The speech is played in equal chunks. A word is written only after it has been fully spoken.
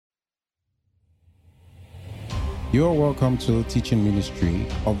You're welcome to teaching ministry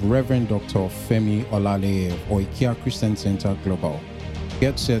of Reverend Dr. Femi Olaleye of Oikea Christian Center Global.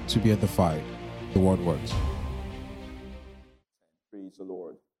 Get set to be edified. The word works. Praise the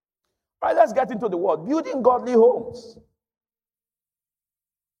Lord. All right, let's get into the word. Building godly homes.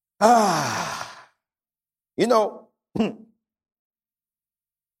 You know,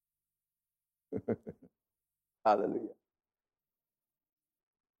 hallelujah.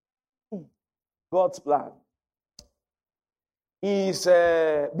 God's plan. Is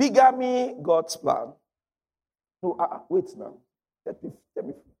bigamy God's plan? No, wait now. Let me.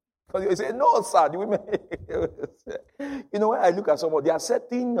 Because you say, no, sir, the women. You know, when I look at someone, there are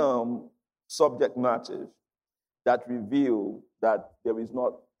certain subject matters that reveal that there is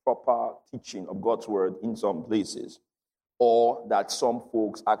not proper teaching of God's word in some places, or that some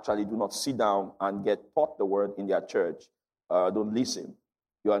folks actually do not sit down and get taught the word in their church, don't listen.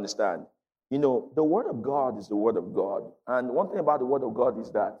 You understand? You know, the word of God is the word of God. And one thing about the word of God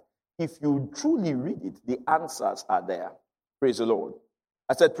is that if you truly read it, the answers are there. Praise the Lord.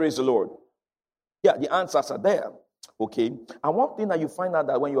 I said, praise the Lord. Yeah, the answers are there. Okay. And one thing that you find out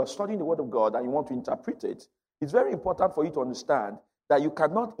that when you are studying the word of God and you want to interpret it, it's very important for you to understand that you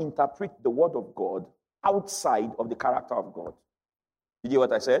cannot interpret the word of God outside of the character of God. Did you hear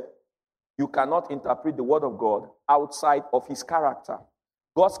what I said? You cannot interpret the word of God outside of his character.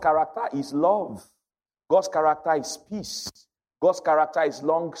 God's character is love. God's character is peace. God's character is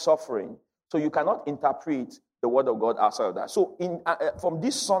long-suffering. So you cannot interpret the word of God outside of that. So from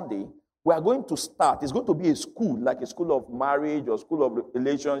this Sunday, we are going to start. It's going to be a school, like a school of marriage or school of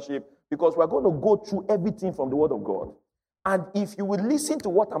relationship, because we're going to go through everything from the word of God. And if you will listen to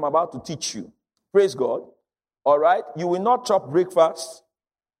what I'm about to teach you, praise God, all right, you will not chop breakfast,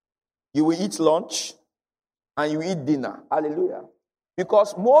 you will eat lunch, and you will eat dinner. Hallelujah.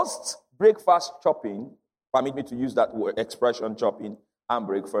 Because most breakfast chopping, permit me to use that word, expression, chopping and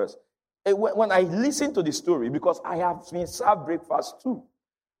breakfast, when I listen to the story, because I have been served breakfast too.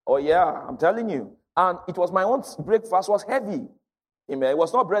 Oh yeah, I'm telling you. And it was my own breakfast was heavy. Amen. It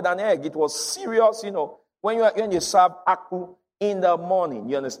was not bread and egg. It was serious, you know. When you serve aku in the morning,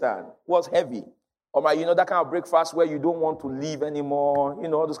 you understand, it was heavy. Or that kind of breakfast where you don't want to leave anymore,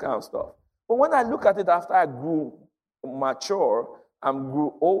 all this kind of stuff. But when I look at it after I grew mature and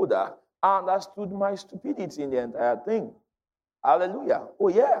grew older, I understood my stupidity in the entire thing. Hallelujah. Oh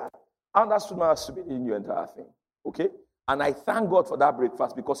yeah. I understood my stupidity in the entire thing. Okay? And I thank God for that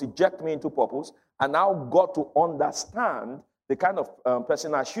breakfast because it jacked me into purpose and now got to understand the kind of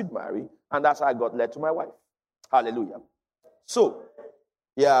person I should marry, and that's how I got led to my wife. Hallelujah. So,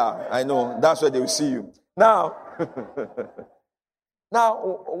 yeah, I know. That's where they will see you. Now,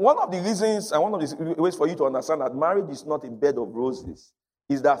 one of the reasons and one of the ways for you to understand that marriage is not a bed of roses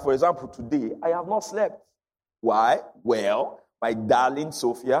is that, for example, today, I have not slept. Why? Well, my darling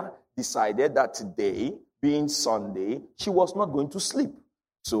Sophia decided that today, being Sunday, she was not going to sleep.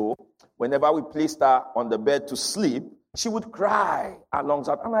 So, whenever we placed her on the bed to sleep, she would cry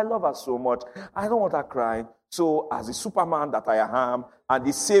alongside, and I love her so much. I don't want her crying. So, as the Superman that I am, and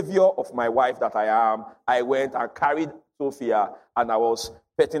the savior of my wife that I am, I went and carried Sophia, and I was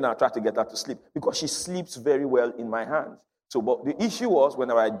petting her, trying to get her to sleep, because she sleeps very well in my hands. So, but the issue was,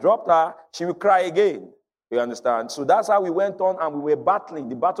 whenever I dropped her, she would cry again. You understand? So that's how we went on, and we were battling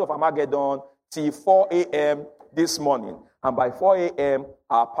the battle of Armageddon till 4 a.m. this morning. And by 4 a.m.,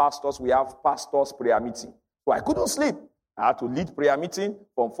 we have pastors' prayer meeting. So I couldn't sleep. I had to lead prayer meeting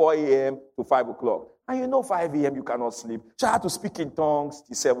from 4 a.m. to 5 o'clock. And 5 a.m. you cannot sleep. So I had to speak in tongues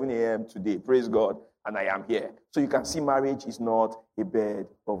till 7 a.m. today. Praise God. And I am here. So you can see marriage is not a bed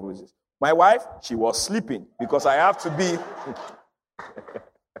of roses. My wife, she was sleeping because I have to be...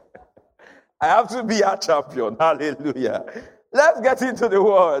 I have to be a champion. Hallelujah. Let's get into the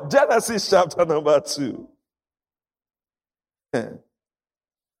word. Genesis chapter number 2.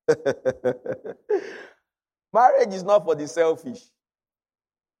 Marriage is not for the selfish.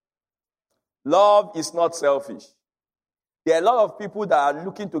 Love is not selfish. There are a lot of people that are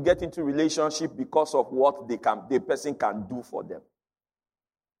looking to get into relationship because of what the person can do for them.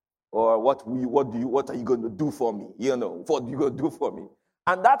 Or what are you going to do for me? What are you going to do for me?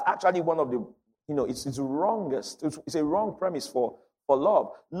 And that's actually one of the, it's the wrongest. It's a wrong premise for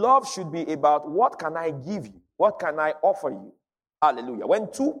love. Love should be about what can I give you? What can I offer you? Hallelujah.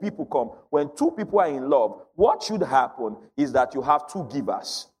 When two people come, when two people are in love, what should happen is that you have two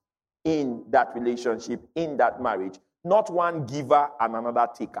givers in that relationship, in that marriage. Not one giver and another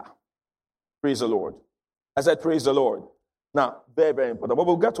taker. Praise the Lord. I said, praise the Lord. Now, very, very important. But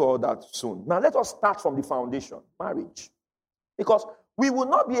we'll get to all that soon. Now, let us start from the foundation, marriage. Because we will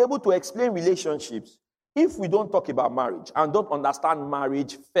not be able to explain relationships if we don't talk about marriage and don't understand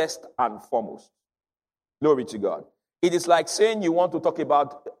marriage first and foremost, glory to God, it is like saying you want to talk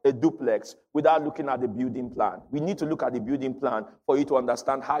about a duplex without looking at the building plan. We need to look at the building plan for you to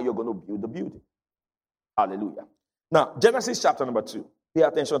understand how you're going to build the building. Hallelujah. Now, Genesis chapter number 2. Pay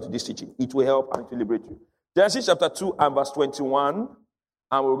attention to this teaching. It will help and it will liberate you. Genesis chapter 2 and verse 21.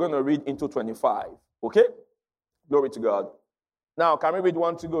 And we're going to read into 25. Okay? Glory to God. Now, can we read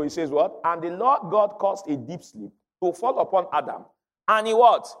 1 to go? He says what? And the Lord God caused a deep sleep to fall upon Adam. And he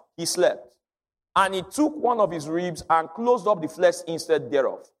what? He slept. And he took one of his ribs and closed up the flesh instead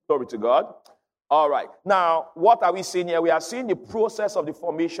thereof. Glory to God. All right. Now, what are we seeing here? We are seeing the process of the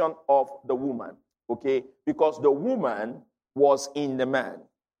formation of the woman. Okay? Because the woman was in the man.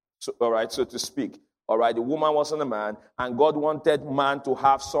 So, all right, so to speak. All right, the woman was in the man, and God wanted man to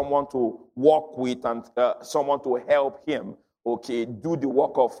have someone to walk with and someone to help him. Okay, do the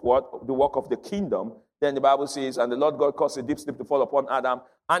work of what? The work of the kingdom. Then the Bible says, and the Lord God caused a deep sleep to fall upon Adam,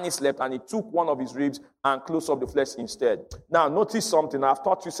 and he slept, and he took one of his ribs and closed up the flesh instead. Now, notice something. I've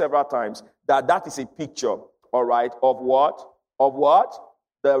taught you several times that is a picture, all right, of what? Of what?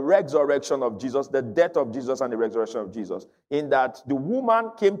 The resurrection of Jesus, the death of Jesus, and the resurrection of Jesus. In that the woman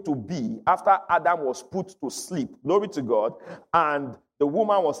came to be after Adam was put to sleep. Glory to God. And the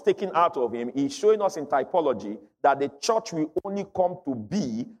woman was taken out of him. He's showing us in typology that the church will only come to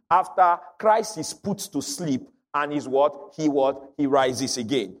be after Christ is put to sleep and is what? He rises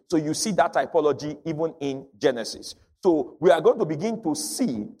again. So you see that typology even in Genesis. So we are going to begin to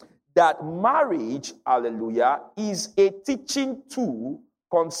see that marriage, hallelujah, is a teaching tool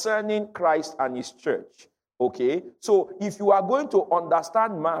concerning Christ and his church. Okay? So if you are going to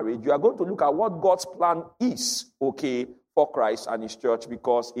understand marriage, you are going to look at what God's plan is, okay, for Christ and his church,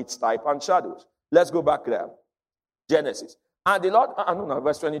 because it's type and shadows. Let's go back there. Genesis. And the Lord,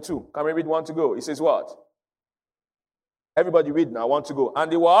 verse 22. Can we read 1 to go? It says what? Everybody read now, 1 to go.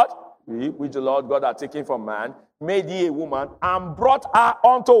 And the what? Which the Lord God had taken from man, made he a woman, and brought her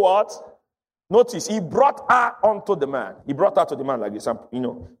unto what? Notice, he brought her unto the man. He brought her to the man like this,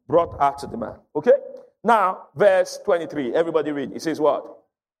 brought her to the man. Okay? Now, verse 23. Everybody read. It says what?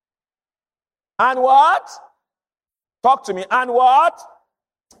 And what? Talk to me. And what?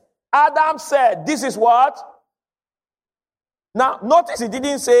 Adam said, this is what? Now, notice he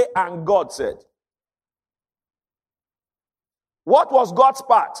didn't say, and God said. What was God's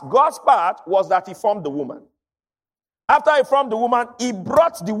part? God's part was that he formed the woman. After he formed the woman, he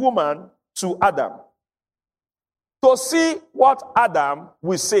brought the woman to Adam to see what Adam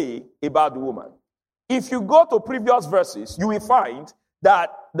will say about the woman. If you go to previous verses, you will find that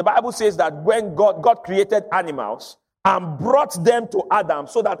the Bible says that when God created animals and brought them to Adam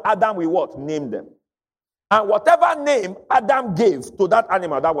so that Adam will what? Name them. And whatever name Adam gave to that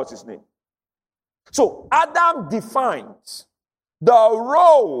animal, that was his name. So Adam defines the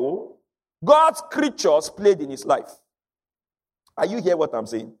role God's creatures played in his life. Are you hearing what I'm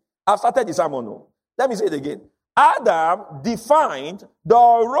saying? I've started the sermon. No. Let me say it again. Adam defined the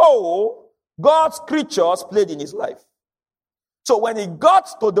role God's creatures played in his life. So when he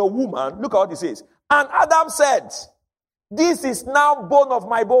got to the woman, look at what he says. And Adam said, this is now bone of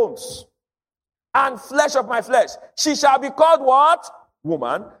my bones and flesh of my flesh. She shall be called what?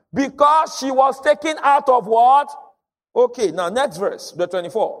 Woman. Because she was taken out of what? Okay, now next verse, the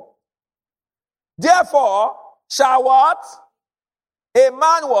 24. Therefore shall what? A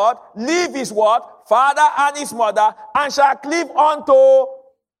man what? Leave his what? Father and his mother, and shall cleave unto.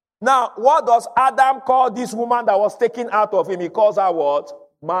 Now, what does Adam call this woman that was taken out of him? He calls her what?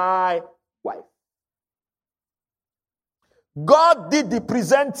 My wife. God did the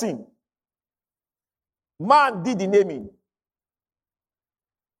presenting. Man did the naming.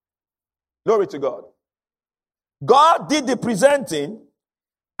 Glory to God. God did the presenting,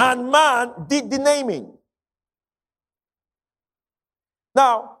 and man did the naming.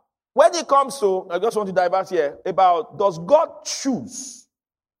 Now, when it comes to, I just want to diverse here about, does God choose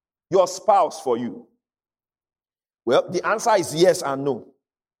your spouse for you? Well, the answer is yes and no.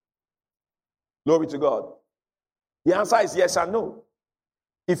 Glory to God. The answer is yes and no.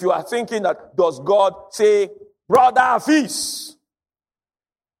 If you are thinking that, does God say, Brother Hafiz?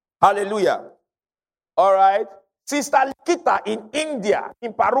 Hallelujah. All right. Sister Likita in India,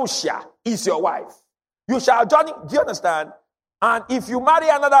 in Parousia, is your wife. You shall join. Do you understand? And if you marry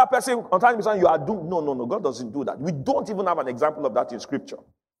another person, you are doomed. No. God doesn't do that. We don't even have an example of that in Scripture.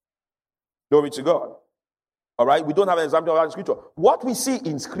 Glory to God. All right? We don't have an example of that in Scripture. What we see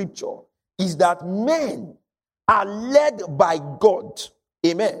in Scripture is that men are led by God.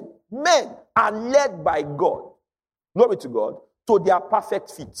 Amen. Men are led by God. Glory to God. To their perfect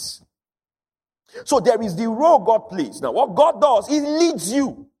fits. So there is the role God plays. Now, what God does, He leads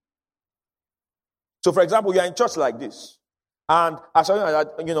you. So, for example, you are in church like this, and as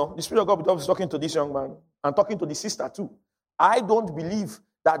the Spirit of God is talking to this young man and talking to the sister too. I don't believe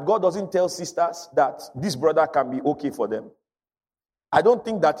that God doesn't tell sisters that this brother can be okay for them. I don't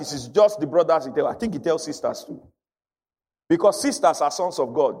think that it is just the brothers He tells. I think He tells sisters too. Because sisters are sons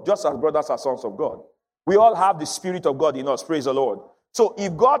of God, just as brothers are sons of God. We all have the Spirit of God in us, praise the Lord. So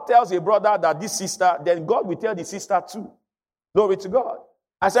if God tells a brother that this sister, then God will tell the sister too. Glory to God.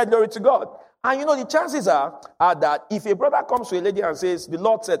 I said glory to God. And the chances are that if a brother comes to a lady and says, the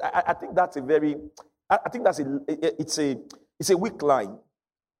Lord said, I think that's it's a weak line,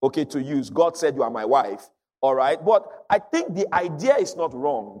 okay, to use. God said you are my wife, all right? But I think the idea is not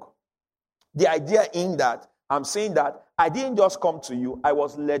wrong. The idea in that, I'm saying that I didn't just come to you, I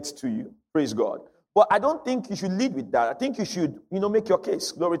was led to you. Praise God. But I don't think you should lead with that. I think you should, make your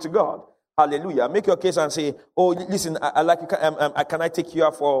case. Glory to God. Hallelujah. Make your case and say, oh, listen, I like you. Can I take you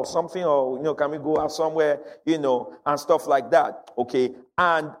out for something? Or, can we go out somewhere, and stuff like that. Okay.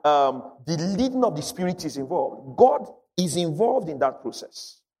 And the leading of the Spirit is involved. God is involved in that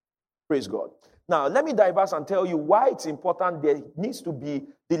process. Praise God. Now, let me diverse and tell you why it's important there needs to be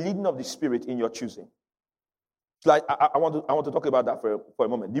the leading of the Spirit in your choosing. Like, I want to talk about that for a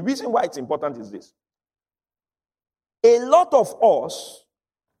moment. The reason why it's important is this. A lot of us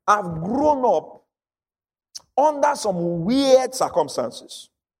have grown up under some weird circumstances.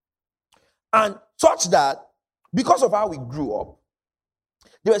 And such that, because of how we grew up,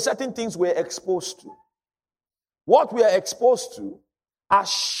 there were certain things we're exposed to. What we are exposed to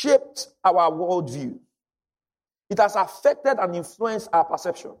has shaped our worldview. It has affected and influenced our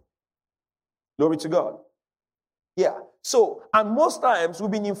perception. Glory to God. Yeah. So, and most times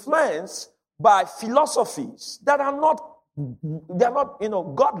we've been influenced by philosophies that are not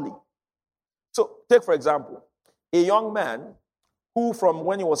godly. So, take for example, a young man who from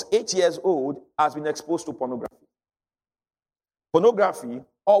when he was 8 years old has been exposed to pornography. Pornography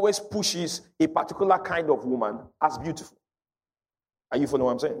always pushes a particular kind of woman as beautiful. Are you following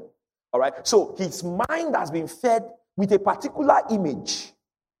what I'm saying? All right. So his mind has been fed with a particular image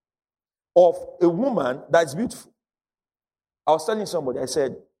of a woman that's beautiful. I was telling somebody, I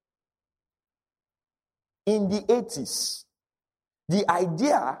said, in the 80s, the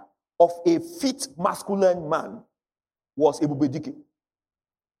idea of a fit masculine man was Ebube Dike.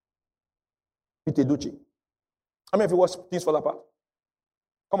 Pete Edochie. How many of you watch Things Fall Apart?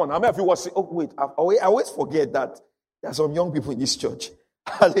 Come on, how many of you watch? Oh, wait, I always forget that there are some young people in this church.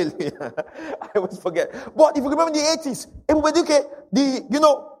 Hallelujah. I always forget. But if you remember the 80s, Ebube Dike,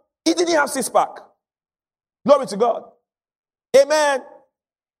 he didn't have six-pack. Glory to God. Amen.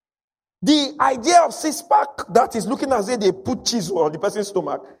 The idea of six-pack that is looking as if they put cheese on the person's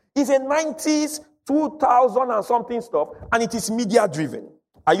stomach is a 90s, 2000 and something stuff, and it is media-driven.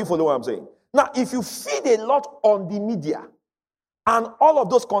 Are you following what I'm saying? Now, if you feed a lot on the media and all of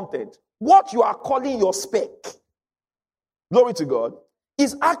those content, what you are calling your spec, glory to God,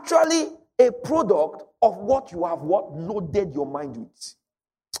 is actually a product of what you have loaded your mind with.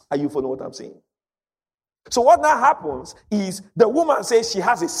 Are you following what I'm saying? So what now happens is the woman says she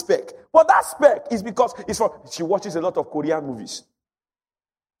has a spec. But that spec is because she watches a lot of Korean movies.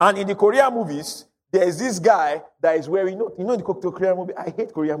 And in the Korean movies, there's this guy that is wearing, the Korean movie. I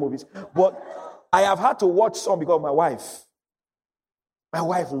hate Korean movies. But I have had to watch some because of my wife. My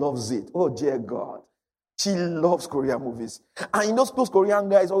wife loves it. Oh, dear God. She loves Korean movies. And those Korean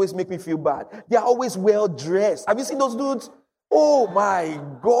guys always make me feel bad. They are always well dressed. Have you seen those dudes? Oh my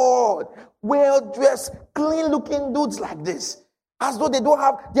God. Well-dressed, clean-looking dudes like this. As though they don't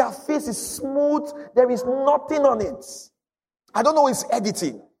have, their face is smooth. There is nothing on it. I don't know, it's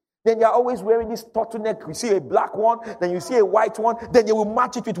editing. Then they're always wearing this turtleneck. You see a black one, then you see a white one. Then they will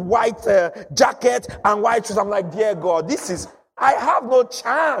match it with white jacket and white shoes. I'm like, dear God, I have no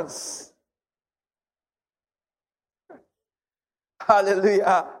chance.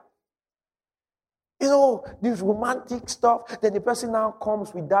 Hallelujah. This romantic stuff, then the person now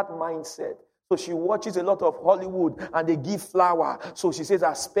comes with that mindset. So she watches a lot of Hollywood and they give flower. So she says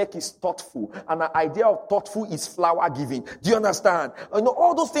her spec is thoughtful. And her idea of thoughtful is flower giving. Do you understand?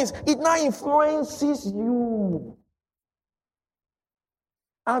 All those things, it now influences you.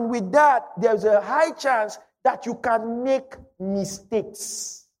 And with that, there's a high chance that you can make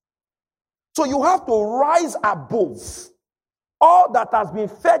mistakes. So you have to rise above all that has been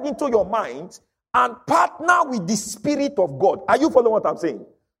fed into your mind and partner with the Spirit of God. Are you following what I'm saying?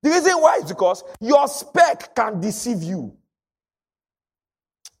 The reason why is because your spec can deceive you.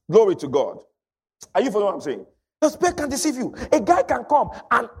 Glory to God. Are you following what I'm saying? The spirit can deceive you. A guy can come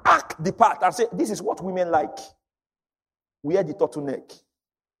and act the part and say, this is what women like. Wear the turtleneck.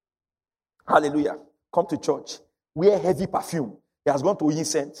 Hallelujah. Come to church. Wear heavy perfume. He has gone to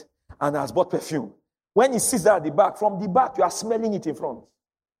incense and has bought perfume. When he sits there at the back, from the back, you are smelling it in front.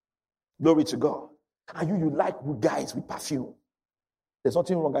 Glory to God. And you like guys with perfume. There's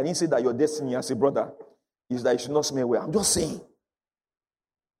nothing wrong. I didn't say that your destiny as a brother is that you should not smell well. I'm just saying.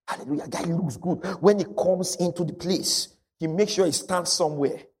 Hallelujah. Guy looks good. When he comes into the place, he makes sure he stands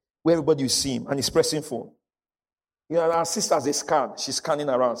somewhere where everybody will see him and he's pressing phone. You know, our sisters, they scan. She's scanning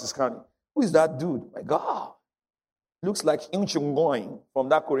around. She's scanning. Who is that dude? My God. Looks like Im Chung-going from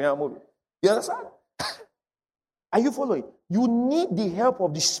that Korean movie. You understand? Are you following? You need the help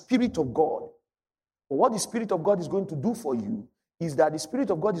of the Spirit of God. But what the Spirit of God is going to do for you is that the Spirit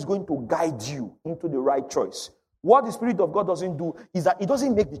of God is going to guide you into the right choice. What the Spirit of God doesn't do is that it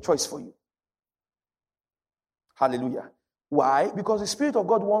doesn't make the choice for you. Hallelujah. Why? Because the Spirit of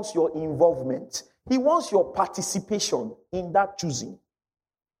God wants your involvement. He wants your participation in that choosing.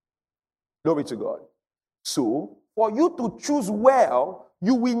 Glory to God. So, for you to choose well,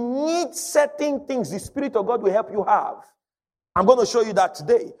 you will need certain things the Spirit of God will help you have. I'm going to show you that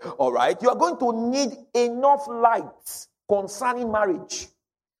today. All right? You are going to need enough light concerning marriage.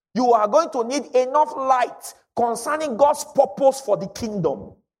 You are going to need enough light concerning God's purpose for the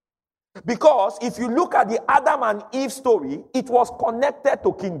kingdom. Because if you look at the Adam and Eve story, it was connected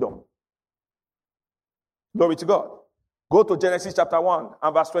to kingdom. Glory to God. Go to Genesis chapter 1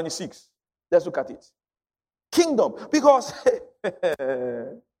 and verse 26. Let's look at it. Kingdom. Because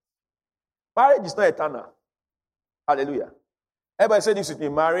marriage is not eternal. Hallelujah. Everybody say this with me.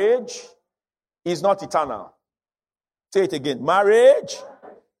 Marriage is not eternal. Say it again. Marriage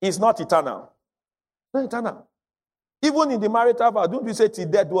is not eternal. Not eternal. Even in the marital vow, don't we say till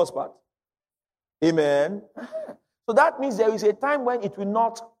death do us part? Amen. So that means there is a time when it will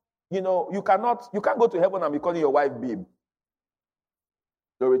not, you can't go to heaven and be calling your wife babe.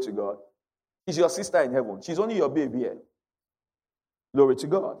 Glory to God. She's your sister in heaven. She's only your babe here. Glory to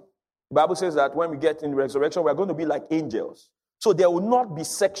God. The Bible says that when we get in resurrection, we're going to be like angels. So there will not be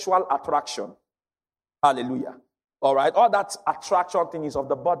sexual attraction. Hallelujah. All right. All that attraction thing is of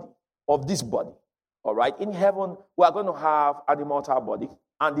the body, of this body. All right. In heaven, we are going to have an immortal body,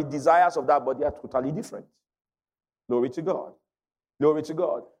 and the desires of that body are totally different. Glory to God. Glory to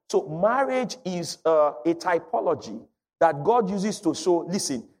God. So marriage is a typology that God uses to show,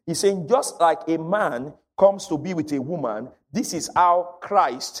 listen, he's saying just like a man comes to be with a woman, this is how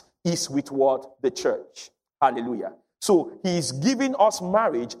Christ is with what? The church. Hallelujah. So he is giving us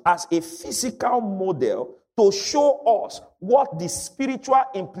marriage as a physical model to show us what the spiritual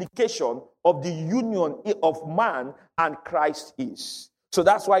implication of the union of man and Christ is. So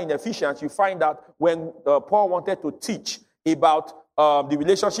that's why in Ephesians you find that when Paul wanted to teach about the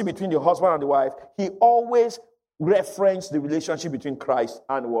relationship between the husband and the wife, he always referenced the relationship between Christ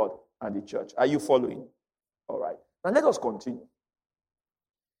and what? And the church. Are you following? All right. Now let us continue.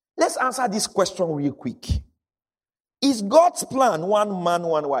 Let's answer this question real quick. Is God's plan one man,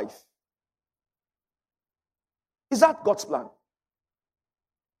 one wife? Is that God's plan?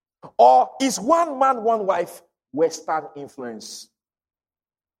 Or is one man, one wife Western influence?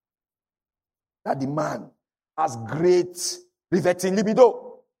 That the man has great riveting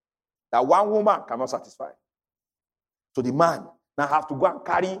libido that one woman cannot satisfy. So the man now have to go and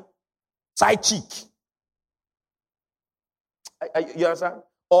carry side chick. You understand?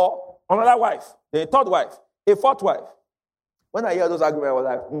 Or another wife, a third wife, a fourth wife. When I hear those arguments, I was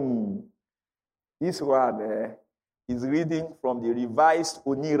like, this one is reading from the Revised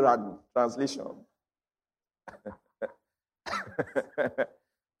Oniran translation.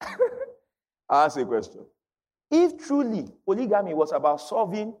 I ask a question. If truly polygamy was about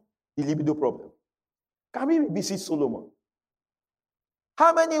solving the libido problem, can we revisit Solomon?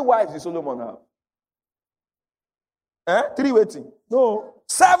 How many wives did Solomon have? 3 waiting. No.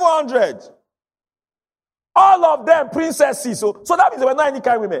 700. All of them princesses. So that means there were not any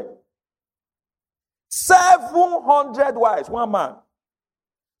kind of women. 700 wives, one man.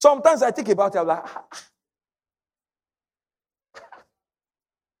 Sometimes I think about it, I'm like,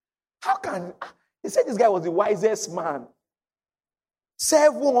 how can... He said this guy was the wisest man.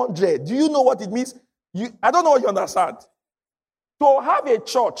 700. Do you know what it means? I don't know what you understand. To have a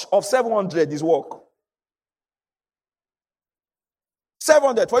church of 700 is work.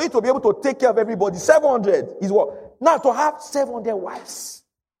 700. For you to be able to take care of everybody, 700 is work. Now to have 700 wives.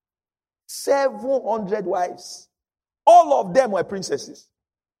 700 wives. All of them were princesses.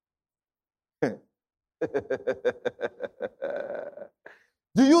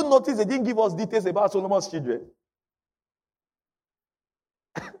 Do you notice they didn't give us details about Solomon's children?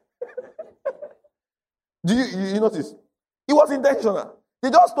 Do you notice? It was intentional. They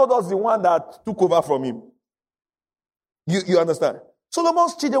just told us the one that took over from him. You understand?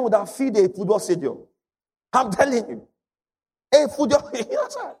 Solomon's children would have filled a football stadium. I'm telling you. A football, you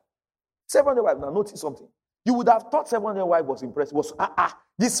understand? 700 wives. Now notice something. You would have thought 700 wives was impressive. Was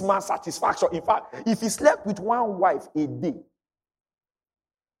this man's satisfaction. In fact, if he slept with one wife a day,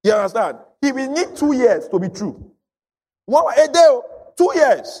 you understand? He will need 2 years to be true. One a day, 2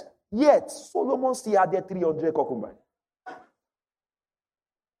 years. Yet Solomon still had 300 concubines.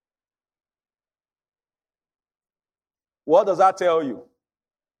 What does that tell you?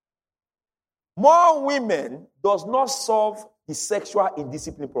 More women does not solve the sexual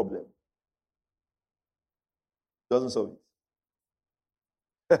indiscipline problem. Doesn't solve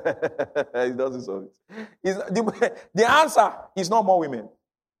it. It doesn't solve it. The answer is not more women.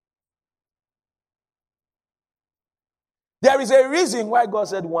 There is a reason why God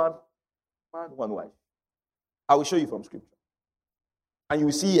said one wife. I will show you from Scripture. And you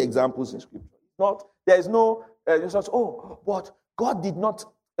will see examples in Scripture. There is no, but God did not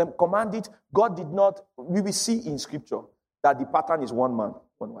command it. God did not. We will see in Scripture that the pattern is one man,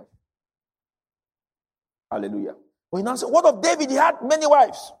 one wife. Hallelujah. But he now said, what of David? He had many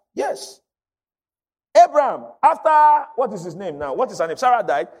wives. Yes. Abraham, after, what is his name now? What is her name? Sarah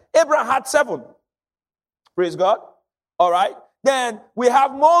died. Abraham had 7. Praise God. All right. Then we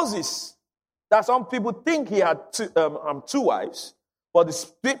have Moses. That some people think he had 2 wives. But the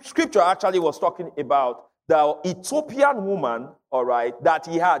scripture actually was talking about the Ethiopian woman, all right, that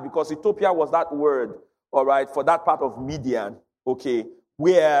he had, because Ethiopia was that word, all right, for that part of Midian, okay,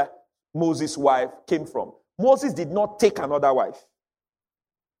 where Moses' wife came from. Moses did not take another wife.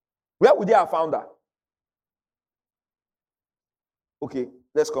 Where would they have found her? Okay,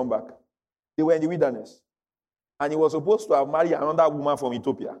 let's come back. They were in the wilderness. And he was supposed to have married another woman from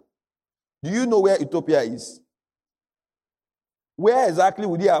Ethiopia. Do you know where Ethiopia is? Where exactly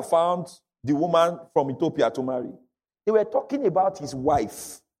would he have found the woman from Ethiopia to marry? They were talking about his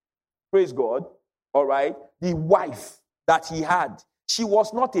wife. Praise God. All right. The wife that he had. She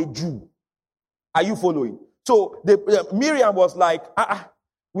was not a Jew. Are you following? So Miriam was like,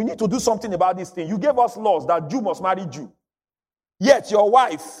 we need to do something about this thing. You gave us laws that Jew must marry Jew. Yet your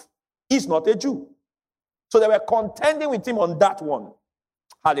wife is not a Jew. So they were contending with him on that one.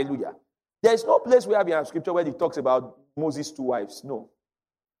 Hallelujah. There is no place where we have scripture where it talks about Moses' 2 wives. No.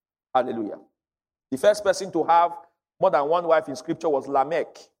 Hallelujah. The first person to have more than one wife in scripture was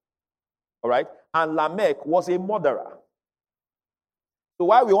Lamech. All right? And Lamech was a murderer. So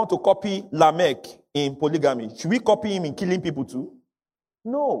why we want to copy Lamech in polygamy? Should we copy him in killing people too?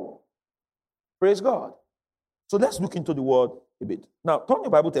 No. Praise God. So let's look into the word a bit. Now, turn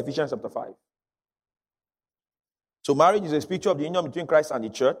your Bible to Ephesians chapter 5. So marriage is a picture of the union between Christ and the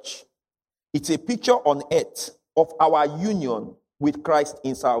church. It's a picture on earth of our union with Christ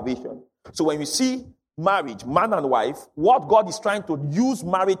in salvation. So when you see marriage, man and wife, what God is trying to use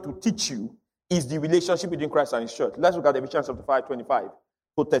marriage to teach you is the relationship between Christ and his church. Let's look at Ephesians chapter 5, 25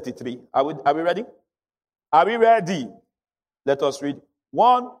 to 33. Are we ready? Are we ready? Let us read.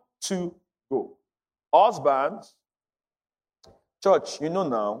 1, 2, go. Husbands, church, you know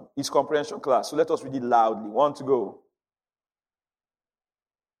now, it's comprehension class. So let us read it loudly. 1 to go.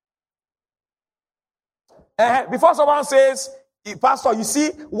 Before someone says, Pastor, you see,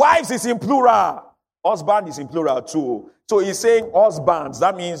 wives is in plural. Husband is in plural too. So he's saying husbands.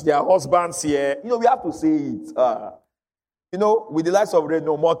 That means there are husbands here. We have to say it. With the likes of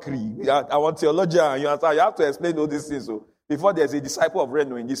Reno, mockery. I want theologian. You have to explain all these things. So before there's a disciple of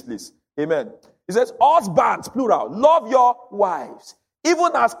Reno in this place. Amen. He says, husbands, plural. Love your wives.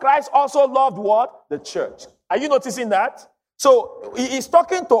 Even as Christ also loved what? The church. Are you noticing that? So he's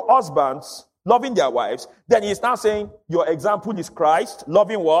talking to husbands loving their wives. Then he's now saying, your example is Christ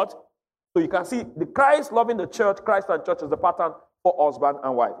loving what? So you can see the Christ loving the church, Christ and church is the pattern for husband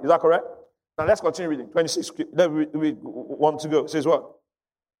and wife. Is that correct? Now let's continue reading. 26, we want to go. It says what?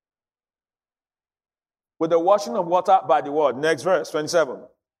 With the washing of water by the word. Next verse, 27.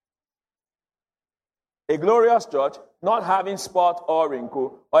 A glorious church, not having spot or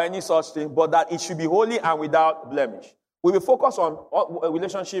wrinkle or any such thing, but that it should be holy and without blemish. We will focus on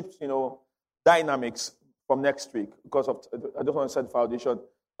relationships, dynamics from next week because I just want to set the foundation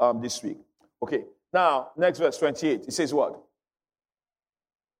this week. Okay. Now, next verse 28. It says what?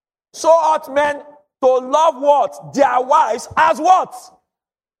 So ought men to love what? Their wives as what?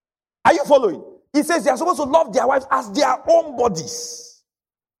 Are you following? It says they are supposed to love their wives as their own bodies.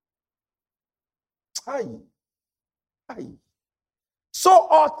 Aye. So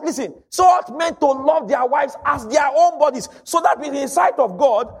ought men to love their wives as their own bodies. So that in the sight of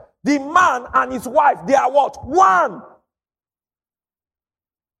God, The man and his wife, they are what? One.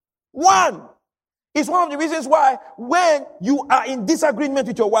 One. It's one of the reasons why when you are in disagreement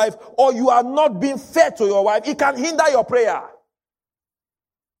with your wife or you are not being fair to your wife, it can hinder your prayer.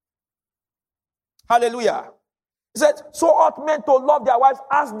 Hallelujah. He said, so ought men to love their wives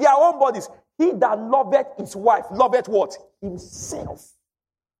as their own bodies. He that loveth his wife, loveth what? Himself.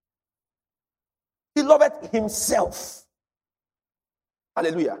 He loveth himself.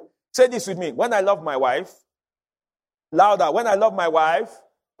 Hallelujah. Say this with me. When I love my wife, louder. When I love my wife,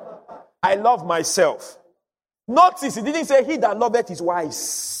 I love myself. Notice, he didn't say he that loveth his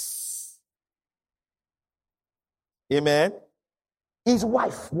wives. Amen. His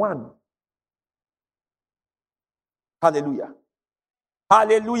wife, one. Hallelujah.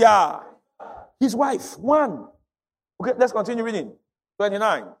 Hallelujah. His wife, one. Okay, let's continue reading.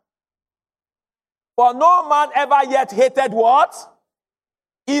 29. For no man ever yet hated what?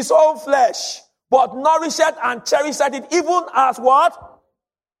 His own flesh, but nourisheth and cherisheth it, even as what?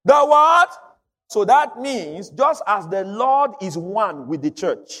 The what? So that means, just as the Lord is one with the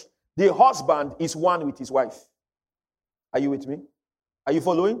church, the husband is one with his wife. Are you with me? Are you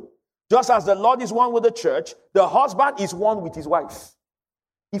following? Just as the Lord is one with the church, the husband is one with his wife.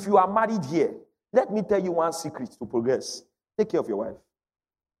 If you are married here, let me tell you one secret to progress. Take care of your wife.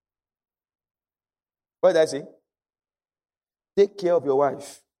 What did I say? Take care of your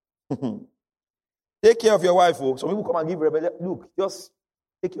wife. Take care of your wife. Oh. Some people come and give rebellion. Look, just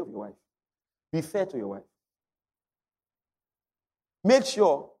take care of your wife. Be fair to your wife. Make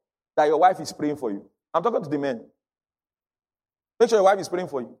sure that your wife is praying for you. I'm talking to the men. Make sure your wife is praying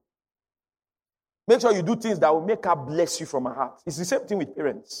for you. Make sure you do things that will make her bless you from her heart. It's the same thing with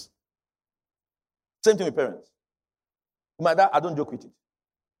parents. Same thing with parents. My dad, I don't joke with it.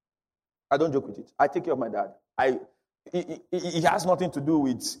 I don't joke with it. I take care of my dad. It has nothing to do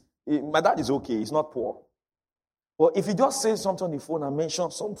with... My dad is okay. He's not poor. But if he just says something on the phone and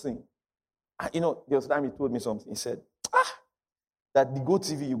mentions something, there was a time he told me something. He said, that the Go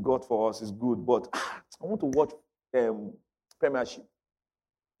TV you got for us is good, but I want to watch Premiership.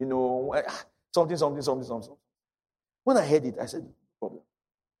 Something. When I heard it, I said, no problem.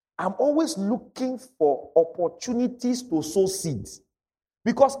 I'm always looking for opportunities to sow seeds.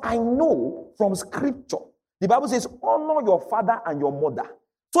 Because I know from scripture, the Bible says, honor your father and your mother,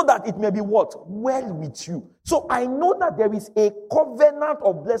 so that it may be what? Well with you. So I know that there is a covenant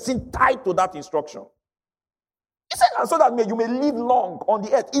of blessing tied to that instruction. He said, and so that you may live long on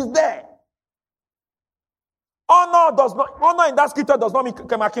the earth. Is there. Honor in that scripture does not mean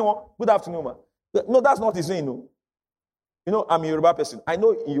Kemakiwa. Good afternoon, man. No, that's not his name, no. I'm a Yoruba person. I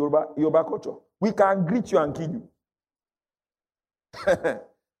know in Yoruba culture, we can greet you and kill you.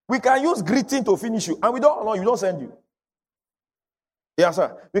 We can use greeting to finish you, and we don't honor you, don't send you. Yes,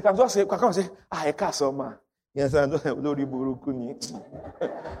 sir. We can just say, I can't say, man. Yes, sir.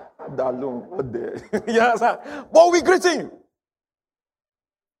 Yes, sir. But we greeting you.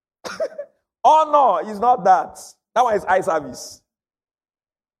 Honor is not that. That one is eye service.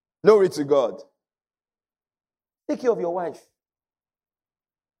 Glory to God. Take care of your wife.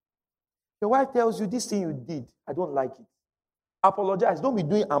 Your wife tells you, this thing you did, I don't like it. Apologize. Don't be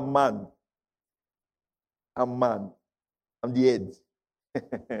doing I'm man. I'm the head.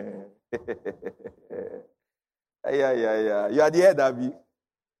 Yeah. You are the head, Abby.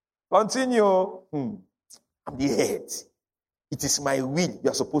 Continue. I'm the head. It is my will you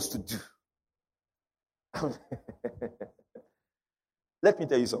are supposed to do. Let me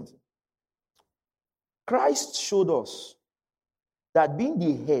tell you something. Christ showed us that being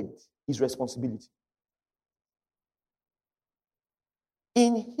the head is responsibility.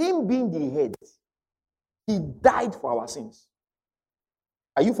 In him being the head, he died for our sins.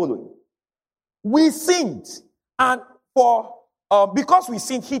 Are you following? We sinned, and because we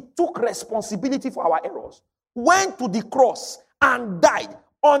sinned, he took responsibility for our errors, went to the cross and died.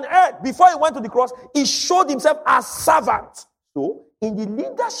 On earth, before he went to the cross, he showed himself as servant. So, in the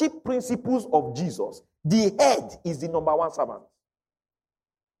leadership principles of Jesus, the head is the number one servant.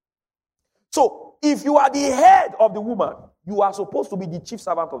 So, if you are the head of the woman, you are supposed to be the chief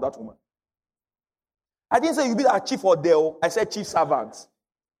servant of that woman. I didn't say you be a chief or deo. I said chief servant.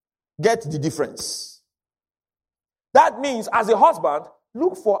 Get the difference. That means, as a husband,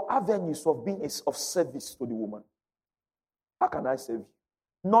 look for avenues of being of service to the woman. How can I serve you?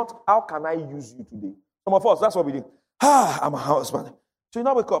 Not how can I use you today? Some of us, that's what we do. I'm a husband. So you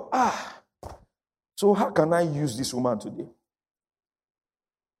now wake up. So how can I use this woman today?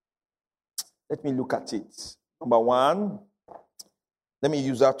 Let me look at it. Number one, let me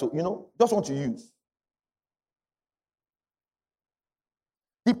use that to, just want to use.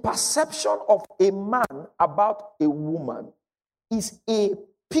 The perception of a man about a woman is a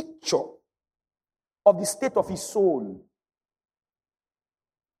picture of the state of his soul.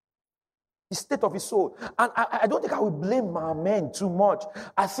 The state of his soul. And I don't think I will blame our men too much.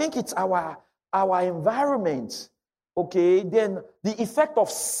 I think it's our environment. Okay, then the effect of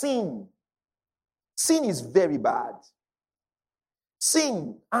sin. Sin is very bad.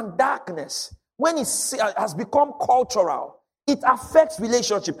 Sin and darkness, when it has become cultural, it affects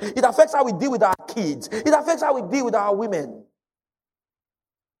relationship. It affects how we deal with our kids. It affects how we deal with our women.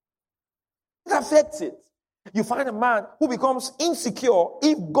 It affects it. You find a man who becomes insecure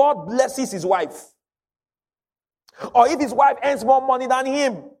if God blesses his wife. Or if his wife earns more money than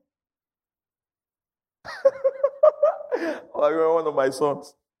him. I remember one of my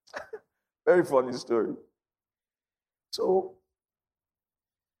sons. Very funny story. So,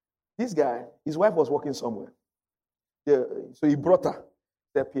 this guy, his wife was working somewhere. So he brought her.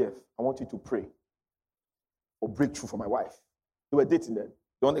 Said, PF, I want you to pray for breakthrough for my wife. They were dating then.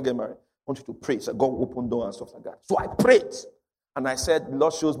 They want to get married. I want you to pray. So God opened door and stuff like that. So I prayed. And I said, the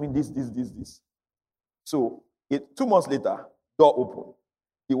Lord shows me this. So 2 months later, door opened.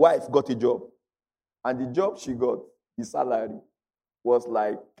 The wife got a job. And the job she got, the salary was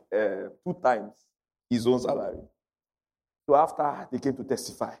like 2 times his own salary. So after they came to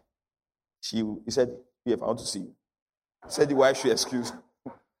testify, he said, PF, I want to see you. He said the wife should excuse.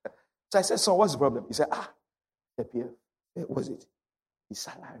 So I said, son, what's the problem? He said, PF, what was it? His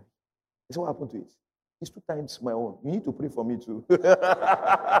salary. I said, what happened to it? It's 2 times my own. You need to pray for me too.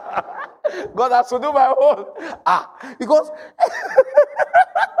 God has to do my own. Because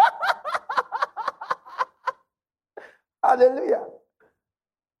hallelujah.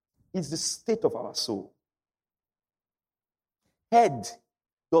 It's the state of our soul. Head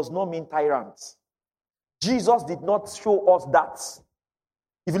does not mean tyrant. Jesus did not show us that.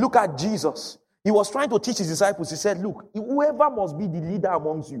 If you look at Jesus, he was trying to teach his disciples. He said, look, whoever must be the leader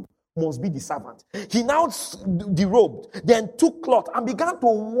amongst you must be the servant. He now derobed, then took cloth and began to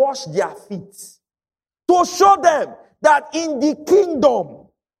wash their feet to show them that in the kingdom,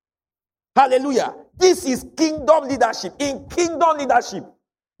 hallelujah, this is kingdom leadership. In kingdom leadership,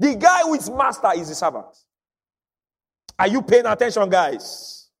 the guy who is master is the servant. Are you paying attention,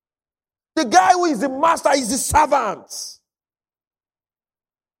 guys? The guy who is the master is the servant.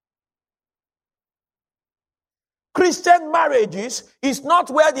 Christian marriages is not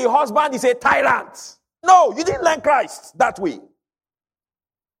where the husband is a tyrant. No, you didn't learn Christ that way.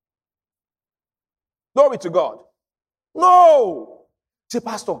 Glory to God. No. Say,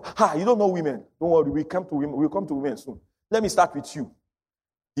 Pastor, you don't know women. Don't worry, we'll come to women soon. Let me start with you.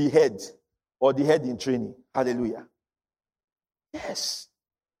 The head, or the head in training. Hallelujah. Yes.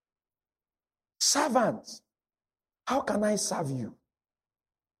 Servants. How can I serve you?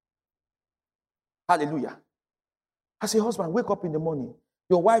 Hallelujah. As a husband, wake up in the morning.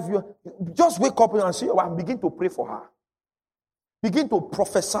 Your wife, just wake up and see your wife and begin to pray for her. Begin to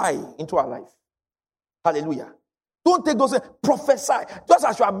prophesy into her life. Hallelujah. Don't take those, prophesy. Just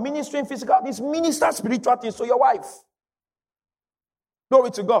as you are ministering physical, this minister spiritual things to your wife.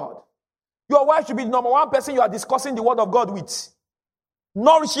 Glory to God. Your wife should be the number one person you are discussing the word of God with.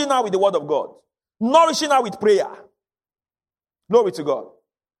 Nourishing her with the word of God. Nourishing her with prayer. Glory to God.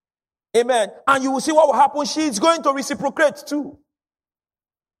 Amen. And you will see what will happen. She is going to reciprocate too.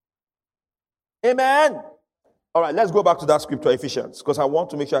 Amen. All right, let's go back to that scripture, Ephesians, because I want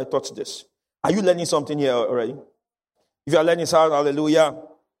to make sure I touch this. Are you learning something here already? If you are learning something, hallelujah.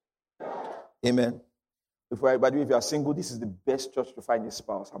 Amen. By the way, if you are single, this is the best church to find a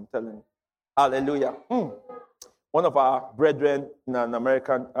spouse. I'm telling you. Hallelujah. One of our brethren in an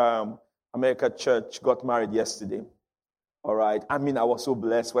American church got married yesterday. All right. I mean, I was so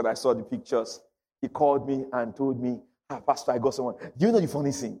blessed when I saw the pictures. He called me and told me, Pastor, I got someone. Do you know the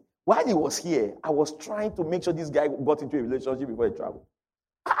funny thing? While he was here, I was trying to make sure this guy got into a relationship before he traveled.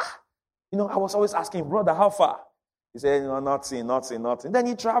 I was always asking, brother, how far? He said, nothing. Then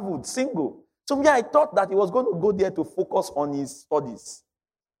he traveled, single. So I thought that he was going to go there to focus on his studies.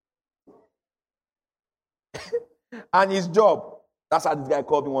 And his job. That's how this guy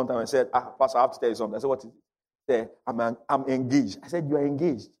called me one time and said, Pastor, I have to tell you something. I said, what is it? He said, I'm engaged. I said, you are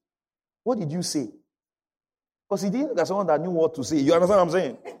engaged. What did you say? Because he didn't look at someone that knew what to say. You understand what I'm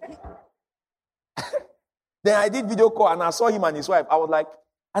saying? Then I did video call and I saw him and his wife. I was like,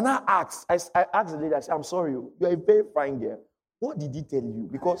 and I asked the lady, I said, I'm sorry, you are a very fine girl. What did he tell you?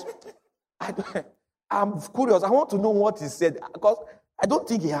 Because I'm curious. I want to know what he said. Because I don't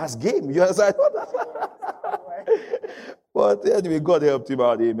think he has game. You understand? But anyway, God helped him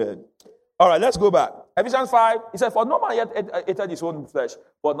out. Amen. All right, let's go back. Ephesians 5, he said, for no man yet hated his own flesh,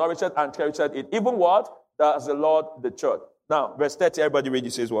 but nourished and cherished it. Even what? That's the Lord, the church. Now, verse 30, everybody read,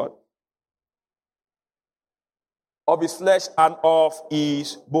 it says what? Of his flesh and of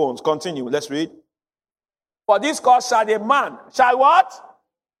his bones. Continue, let's read. For this cause shall a man, shall what?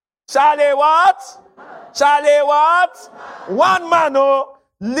 Shall a what? Shall a what? One man,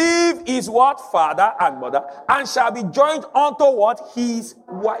 leave his what? Father and mother, and shall be joined unto what? His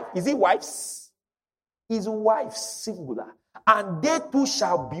wife. Is it wives? His wife, singular. And they two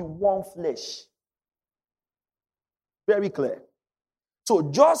shall be one flesh. Very clear. So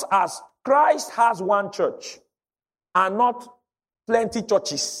just as Christ has one church and not plenty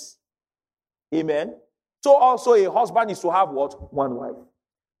churches, amen, so also a husband is to have what? One wife.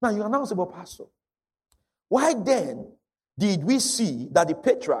 Now you are now saying, but Pastor, why then did we see that the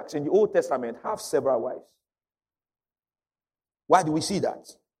patriarchs in the Old Testament have several wives? Why do we see that?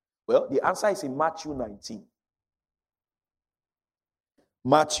 Well, the answer is in Matthew 19.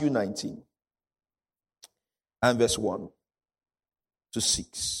 Matthew 19 and verse 1 to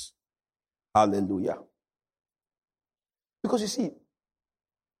 6. Hallelujah. Because you see,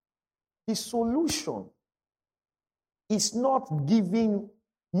 the solution is not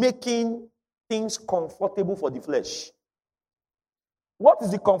making things comfortable for the flesh. What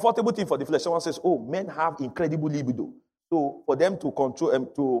is the comfortable thing for the flesh? Someone says, oh, men have incredible libido. So for them to control and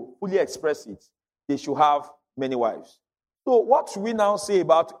to fully express it, they should have many wives. So what should we now say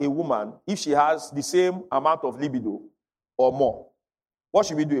about a woman if she has the same amount of libido or more? What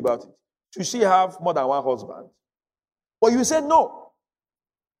should we do about it? Should she have more than one husband? But you say no.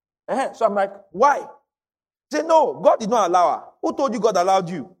 So I'm like, why? Say no, God did not allow her. Who told you God allowed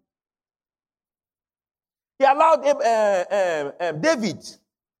you? He allowed David. So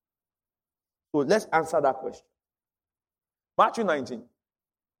let's answer that question. Matthew 19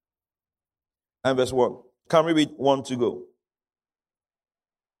 and verse 1. Can we read 1 to go?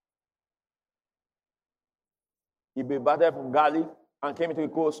 He departed from Galilee and came into the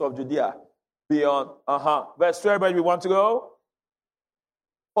coast of Judea beyond. Verse 2, everybody, we want to go?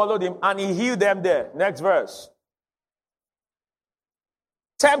 Followed him and he healed them there. Next verse.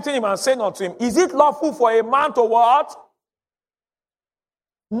 Tempting him and saying unto him, is it lawful for a man to what?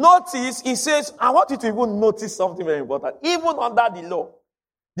 Notice, he says, I want you to even notice something very important. Even under the law,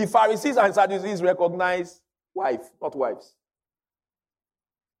 the Pharisees and Sadducees recognize wife, not wives.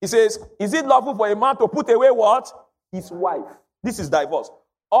 He says, is it lawful for a man to put away what? His wife. This is divorce.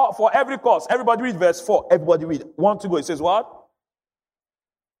 Or for every cause. Everybody read verse 4. Everybody read. 1 to go. It says what?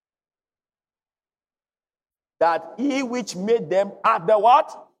 That he which made them at the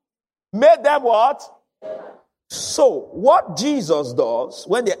what? Made them what? So, what Jesus does,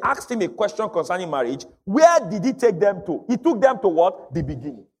 when they asked him a question concerning marriage, where did he take them to? He took them to what? The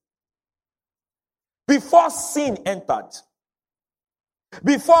beginning. Before sin entered,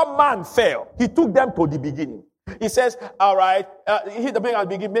 before man fell, he took them to the beginning. He says, all right, he the beginning and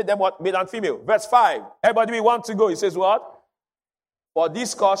beginning made them what? Male and female. Verse 5. Everybody we want to go. He says what? For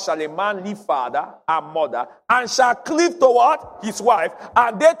this cause shall a man leave father and mother, and shall cleave to what? His wife,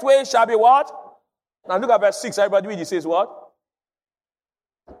 and they twain shall be what? Now look at verse 6. Everybody read. He says what?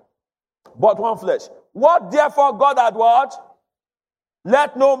 But one flesh. What therefore God had what?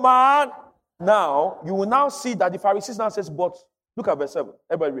 Let no man. Now, you will now see that the Pharisees now says, but look at verse 7.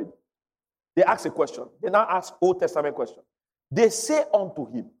 Everybody read. They ask a question. They now ask Old Testament question. They say unto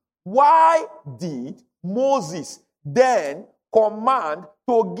him, why did Moses then command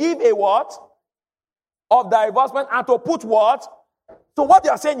to give a what? Of divorcement and to put what? So what they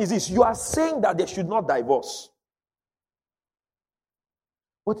are saying is this. You are saying that they should not divorce.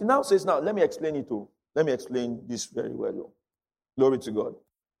 But he now says, now, let me explain this very well. Glory to God.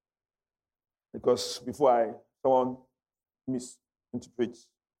 Because before someone misinterprets,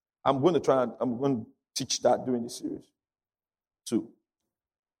 I'm going to teach that during the series. 2.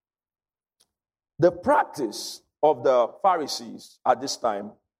 The practice of the Pharisees at this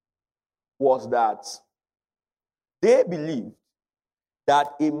time was that they believed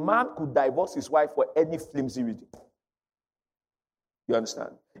that a man could divorce his wife for any flimsy reason. You understand?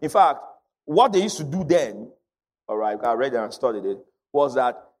 In fact, what they used to do then, all right, I read it and studied it, was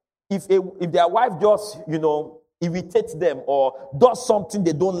that if their wife just, irritates them or does something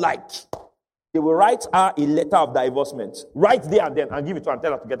they don't like, they will write her a letter of divorcement right there and then and give it to her and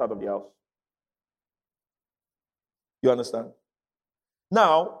tell her to get out of the house. You understand?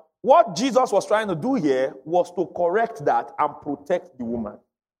 Now, what Jesus was trying to do here was to correct that and protect the woman.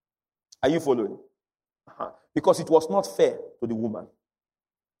 Are you following? Because it was not fair to the woman.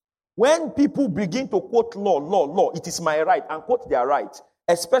 When people begin to quote law, it is my right, and quote their right,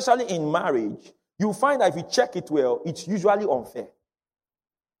 especially in marriage, you find that if you check it well, it's usually unfair.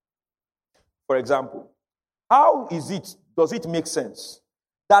 For example, how does it make sense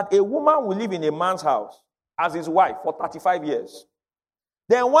that a woman will live in a man's house as his wife for 35 years?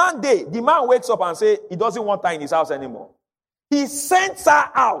 Then one day, the man wakes up and says he doesn't want her in his house anymore. He sends her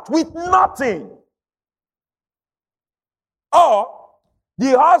out with nothing. Or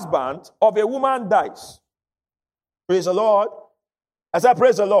the husband of a woman dies. Praise the Lord. I said,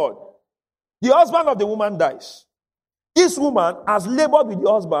 praise the Lord. The husband of the woman dies. This woman has labored with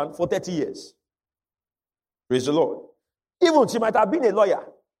the husband for 30 years. Praise the Lord. Even she might have been a lawyer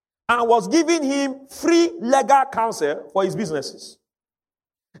and was giving him free legal counsel for his businesses.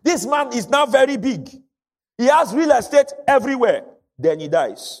 This man is now very big. He has real estate everywhere. Then he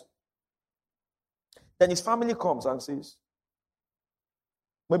dies. Then his family comes and says,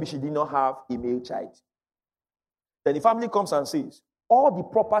 maybe she did not have a male child. Then the family comes and says, all the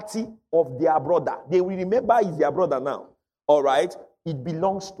property of their brother, they will remember is their brother now. All right? It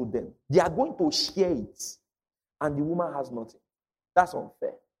belongs to them. They are going to share it. And the woman has nothing. That's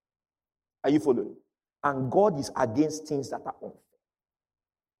unfair. Are you following? And God is against things that are unfair.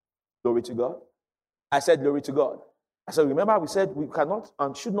 Glory to God. I said glory to God. I said, remember we said we cannot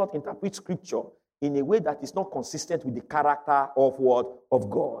and should not interpret scripture in a way that is not consistent with the character of what? Of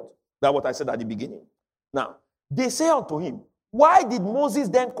God. That's what I said at the beginning. Now, they say unto him, why did Moses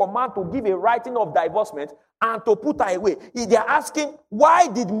then command to give a writing of divorcement and to put her away? They are asking, why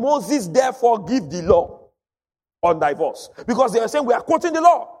did Moses therefore give the law on divorce? Because they are saying we are quoting the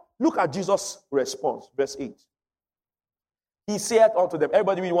law. Look at Jesus' response, verse 8. He said unto them,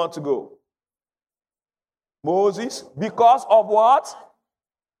 everybody we want to go. Moses, because of what?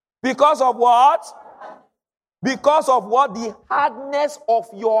 Because of what? Because of what? The hardness of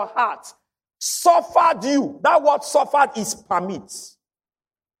your heart suffered you. That word suffered is permit.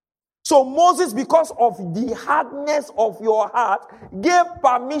 So Moses, because of the hardness of your heart, gave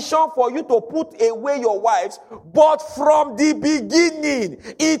permission for you to put away your wives, but from the beginning,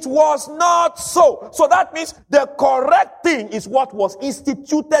 it was not so. So that means the correct thing is what was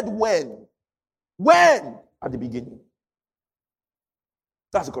instituted when? When? At the beginning.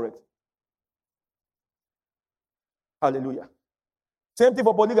 That's correct. Hallelujah. Same thing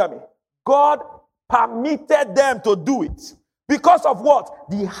for polygamy. God permitted them to do it. Because of what?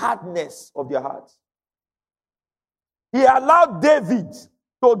 The hardness of their hearts. He allowed David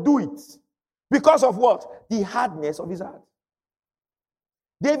to do it. Because of what? The hardness of his heart.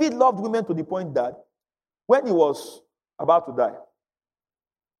 David loved women to the point that when he was about to die,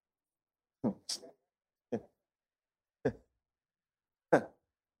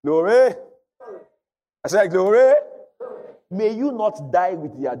 glory. I said, glory. May you not die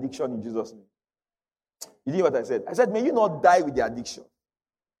with the addiction in Jesus' name. You hear what I said? I said, may you not die with the addiction.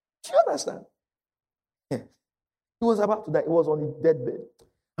 Do you understand? He was about to die. He was on the deathbed.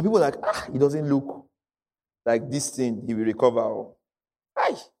 And people were like, he doesn't look like this thing. He will recover.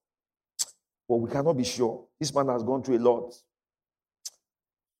 Aye. But we cannot be sure. This man has gone through a lot.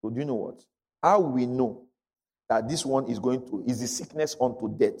 So do you know what? How will we know that this one is the sickness unto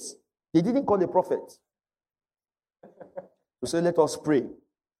death? They didn't call the prophet. To say, let us pray.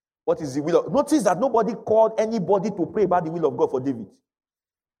 What is the will of... Notice that nobody called anybody to pray about the will of God for David.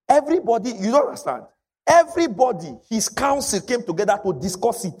 Everybody, you don't understand. Everybody, his council came together to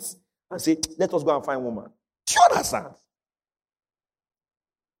discuss it and say, let us go and find woman. Do you understand?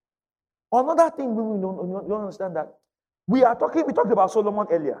 Another thing you don't understand that we talked about Solomon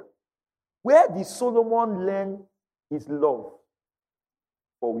earlier. Where did Solomon learn his love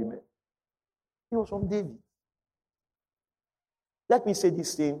for women? It was from David. Let me say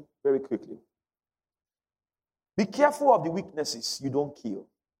this thing very quickly. Be careful of the weaknesses you don't kill.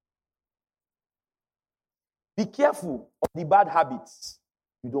 Be careful of the bad habits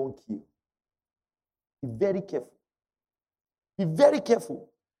you don't kill. Be very careful. Be very careful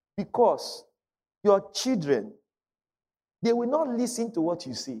because your children, they will not listen to what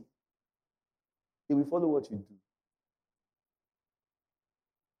you say. They will follow what you do.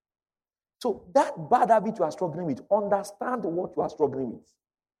 So that bad habit you are struggling with, understand what you are struggling with.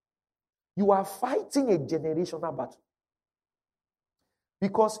 You are fighting a generational battle.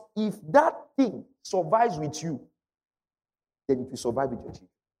 Because if that thing survives with you, then it will survive with your children.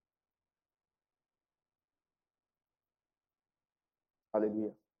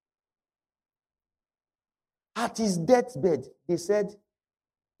 Hallelujah. At his deathbed, they said,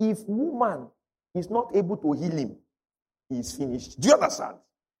 if woman is not able to heal him, he is finished. Do you understand?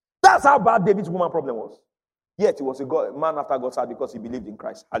 That's how bad David's woman problem was. Yet he was a man after God's heart because he believed in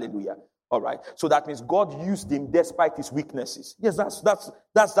Christ. Hallelujah. All right. So that means God used him despite his weaknesses. Yes,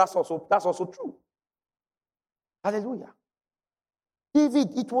 that's also true. Hallelujah.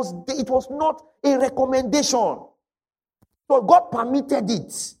 David, it was not a recommendation. So God permitted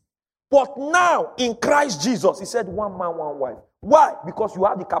it. But now, in Christ Jesus, he said, one man, one wife. Why? Because you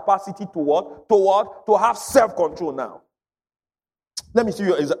have the capacity to what? To have self-control now. Let me see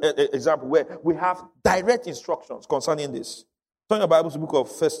you an example where we have direct instructions concerning this. Turn your Bible to the book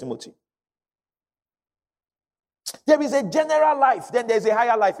of 1 Timothy. There is a general life, then there's a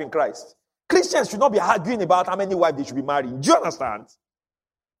higher life in Christ. Christians should not be arguing about how many wives they should be marrying. Do you understand?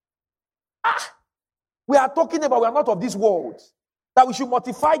 We are talking about we are not of this world. That we should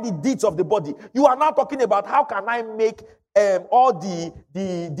mortify the deeds of the body. You are now talking about how can I make all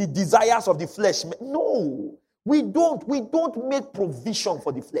the desires of the flesh. No, we don't make provision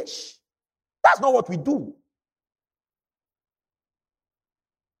for the flesh. That's not what we do.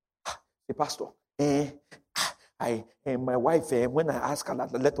 The pastor, my wife, when I ask her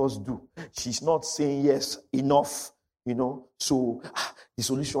that let us do, she's not saying yes enough, So the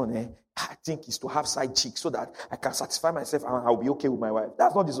solution, I think, is to have side chicks so that I can satisfy myself and I'll be okay with my wife.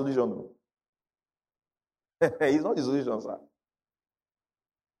 That's not the solution, no. It's not the solution, sir.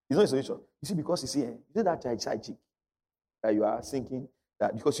 It's not the solution. You see, because you see that side chick that you are thinking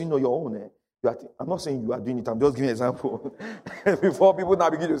that because you know your own, I'm not saying you are doing it, I'm just giving an example. Before people now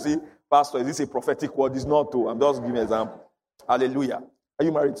begin to say, Pastor, is this a prophetic word? It's not too. I'm just giving an example. Hallelujah. Are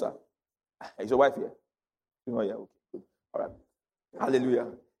you married, sir? Is your wife here? You're not here. Okay. Good. All right. Hallelujah.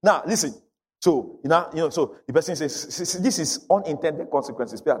 Now, listen. So, so the person says, this is unintended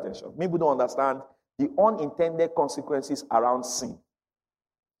consequences. Pay attention. Maybe we don't understand the unintended consequences around sin.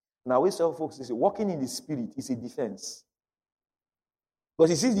 Now, we tell folks, walking in the spirit is a defense.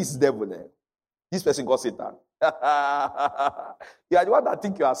 Because you see this devil there. This person called Satan. You are the one that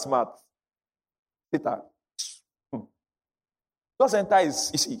think you are smart. Satan. Just enter you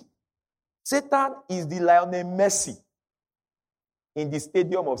see. Satan is the Lionel Messi in the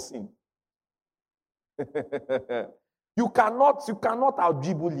stadium of sin. You cannot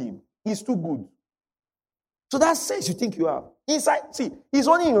out-dribble him. He's too good. So that sense you think you have. Inside, see, it's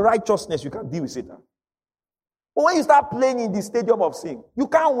only in righteousness you can deal with Satan. But when you start playing in the stadium of sin, you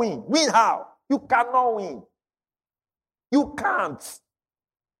can't win. Win how? You cannot win. You can't.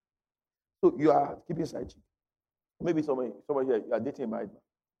 So you are keeping side chick. Maybe somebody here, you are dating a married man.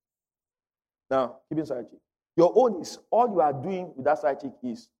 Now, keeping side chick. Your own is, all you are doing with that side chick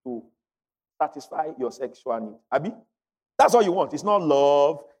is to satisfy your sexual need. Abi? That's all you want. It's not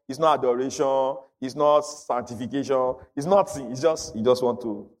love. It's not adoration. It's not sanctification. It's not sin. It's just, you just want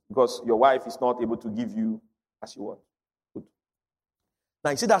to, because your wife is not able to give you as you want. Good.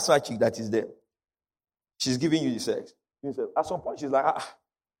 Now, you see that side chick that is there. She's giving you the sex. At some point, she's like,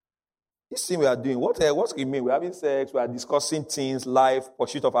 this thing we are doing, what's remain? We're having sex, we are discussing things, life,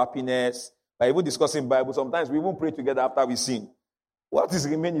 pursuit of happiness. We're even discussing Bible. Sometimes we even pray together after we sing. What is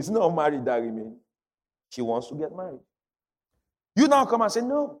remaining? It's not married that remains. She wants to get married. You now come and say,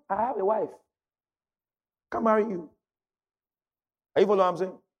 no, I have a wife. I can't marry you. Are you following what I'm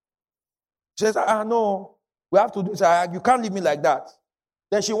saying? She says, no, we have to do this. You can't leave me like that.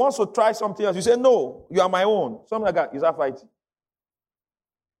 Then she wants to try something else. You say, no, you are my own. Something like that. Is that fighting?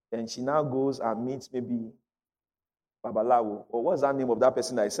 Then she now goes and meets maybe Babalawo. Or what's the name of that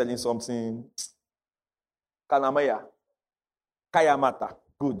person that is selling something? Kanamaya. Kayamata.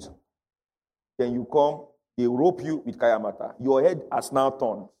 Good. Then you come, they rope you with Kayamata. Your head has now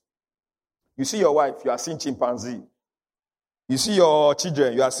turned. You see your wife, you are seeing chimpanzee. You see your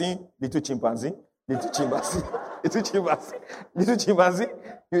children, you are seeing little chimpanzee. Little chimpanzee. Little chimpanzee. Little chimpanzee.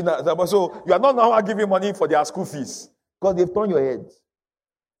 So you are not now giving money for their school fees. Because they've turned your head.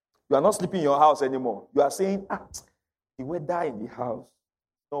 You are not sleeping in your house anymore. You are saying, the weather in the house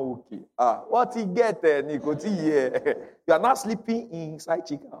is not okay. What he get there, Nico? You are not sleeping inside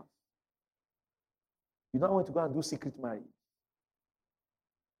chick house. You don't want to go and do secret marriage.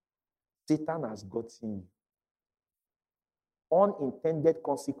 Satan has gotten you. Unintended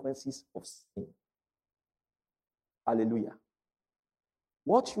consequences of sin. Hallelujah.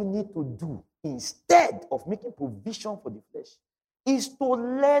 What you need to do instead of making provision for the flesh is to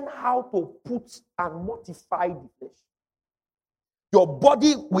learn how to put and mortify the flesh. Your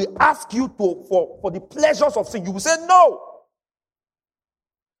body will ask you for the pleasures of sin. You will say no.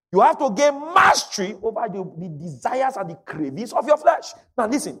 You have to gain mastery over the desires and the cravings of your flesh. Now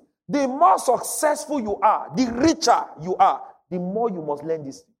listen, the more successful you are, the richer you are, the more you must learn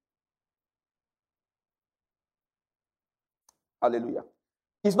this thing. Hallelujah.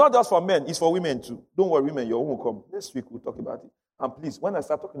 It's not just for men, it's for women too. Don't worry, women, your own will come. Next week we'll talk about it. And please, when I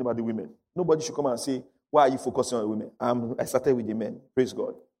start talking about the women, nobody should come and say, why are you focusing on the women? I started with the men. Praise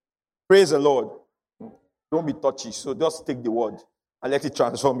God. Praise the Lord. Don't be touchy. So just take the word and let it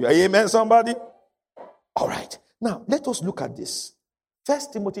transform you. Amen, somebody? All right. Now, let us look at this. 1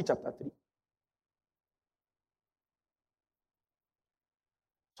 Timothy chapter 3.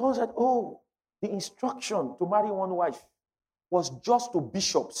 Someone said, the instruction to marry one wife was just to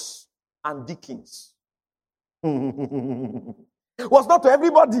bishops and deacons. It was not to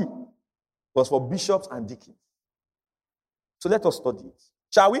everybody. It was for bishops and deacons. So let us study it.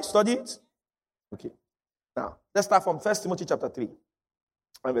 Shall we study it? Okay. Now, let's start from 1 Timothy chapter 3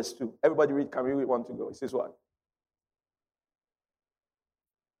 and verse 2. Everybody read. Can we read 1 to go? It says what?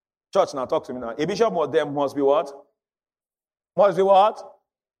 Church, now talk to me now. A bishop of them must be what? Must be what?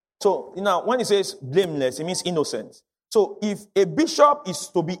 So, now, when it says blameless, it means innocent. So, if a bishop is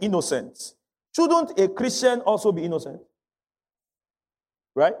to be innocent, shouldn't a Christian also be innocent?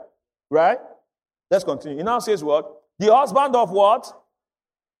 Right? Right? Let's continue. It now says what? The husband of what?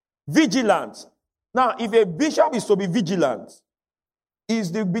 Vigilant. Now, if a bishop is to be vigilant,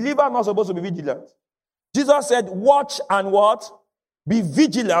 is the believer not supposed to be vigilant? Jesus said, watch and what? Be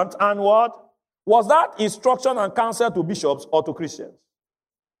vigilant and what? Was that instruction and counsel to bishops or to Christians?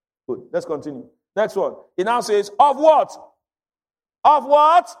 Good. Let's continue. Next one. It now says, of what? Of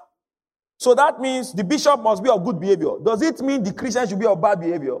what? So that means the bishop must be of good behavior. Does it mean the Christian should be of bad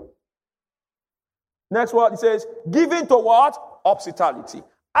behavior? Next one, it says, giving to what? Hospitality.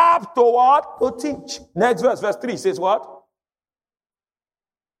 Apt to what? To teach. Next verse, verse 3 says what?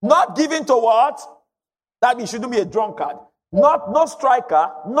 Not giving to what? That means shouldn't be a drunkard. Not striker.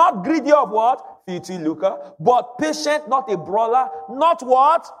 Not greedy of what? Filthy lucre. But patient, not a brawler. Not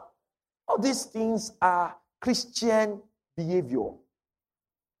what? All these things are Christian behavior.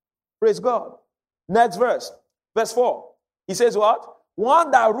 Praise God. Next verse. Verse 4. He says what?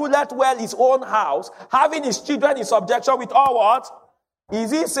 One that ruleth well his own house, having his children in subjection with all what?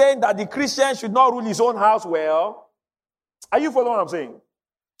 Is he saying that the Christian should not rule his own house well? Are you following what I'm saying?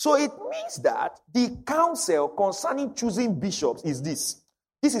 So it means that the counsel concerning choosing bishops is this.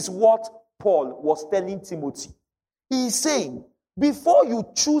 This is what Paul was telling Timothy. He is saying, before you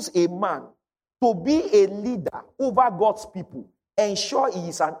choose a man to be a leader over God's people, ensure he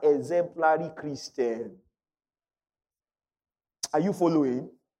is an exemplary Christian. Are you following?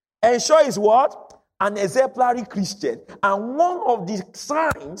 Ensure is what? An exemplary Christian. And one of the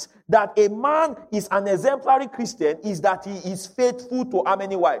signs that a man is an exemplary Christian is that he is faithful to how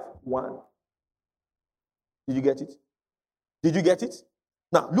many wives? One. Did you get it? Did you get it?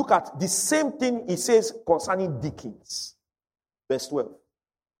 Now, look at the same thing he says concerning deacons. Verse 12.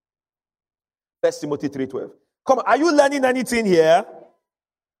 1 Timothy 3:12. Come on, are you learning anything here?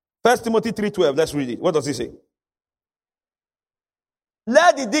 1 Timothy 3:12. Let's read it. What does he say?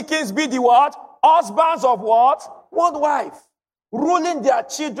 Let the deacons be the what? Husbands of what? One wife. Ruling their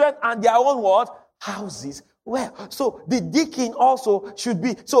children and their own what? Houses. Well, so the deacon also should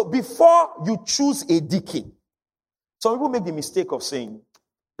be. So before you choose a deacon, some people make the mistake of saying,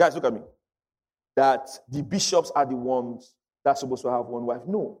 guys, look at me, that the bishops are the ones that are supposed to have one wife.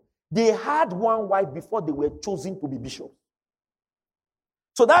 No. They had one wife before they were chosen to be bishops.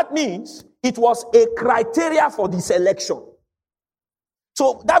 So that means it was a criteria for the selection.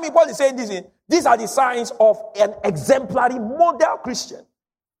 So that means Paul is saying this. These are the signs of an exemplary model Christian.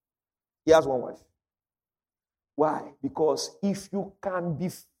 He has one wife. Why? Because if you can be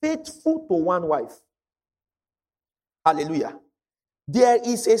faithful to one wife, hallelujah, there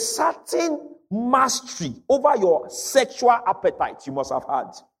is a certain mastery over your sexual appetite you must have had.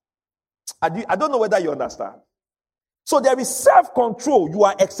 I don't know whether you understand. So there is self-control you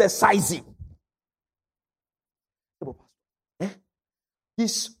are exercising.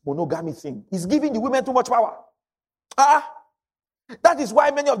 This monogamy thing is giving the women too much power. That is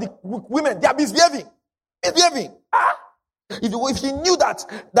why many of the women, they are misbehaving. If you knew that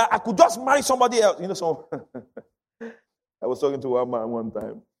I could just marry somebody else, so I was talking to one man one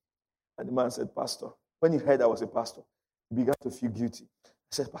time, and the man said, Pastor, when he heard I was a pastor, he began to feel guilty. I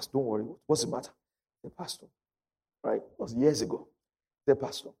said, Pastor, don't worry. What's the matter? The pastor, right? It was years ago. The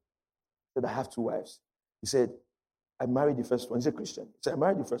pastor said, I have 2 wives. He said, I married the first one. He's a Christian. He said, I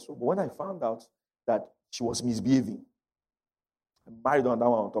married the first one. But when I found out that she was misbehaving, I married on that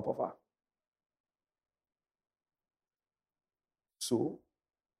one on top of her. So,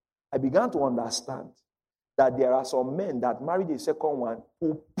 I began to understand that there are some men that married the second one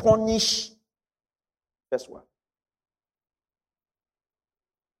to punish the first one.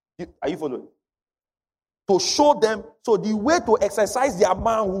 Are you following? To show them, so the way to exercise their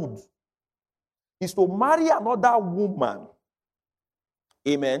manhood is to marry another woman.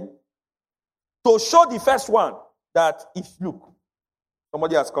 Amen. To show the first one that if, look,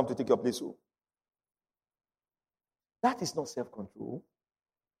 somebody has come to take your place. That is not self-control.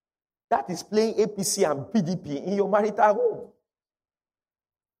 That is playing APC and PDP in your marital home.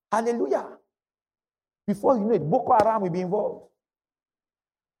 Hallelujah. Before you know it, Boko Haram will be involved.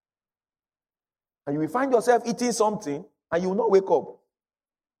 And you will find yourself eating something and you will not wake up.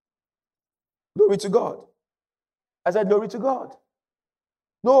 Glory to God. I said, glory to God.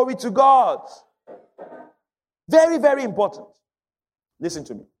 Glory to God. Very, very important. Listen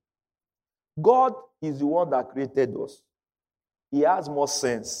to me. God is the one that created us. He has more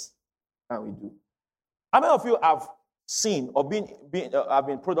sense than we do. How many of you have seen or have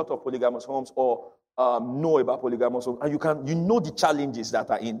been product of polygamous homes or know about polygamous homes, and you know the challenges that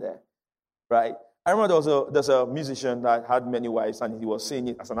are in there, right? I remember there's a musician that had many wives, and he was saying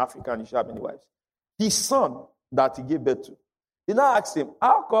it as an African, he should have many wives. His son that he gave birth to, they now asked him,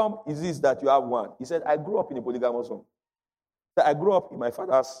 how come is this that you have one? He said, I grew up in a polygamous home. I grew up in my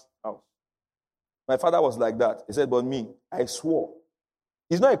father's house. My father was like that. He said, but me, I swore.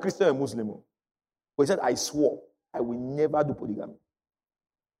 He's not a Christian or Muslim. But he said, I swore I will never do polygamy.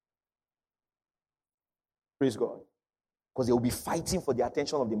 Praise God. Because they will be fighting for the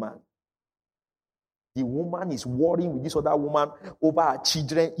attention of the man. The woman is worrying with this other woman over her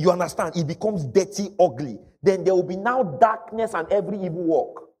children. You understand? It becomes dirty, ugly. Then there will be now darkness and every evil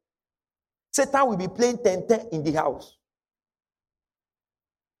work. Satan will be playing 10-10 in the house.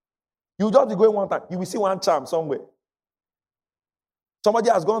 You just be going one time. You will see one charm somewhere.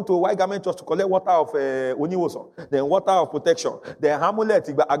 Somebody has gone to a white garment church to collect water of Oniwoso, then water of protection, then amulet,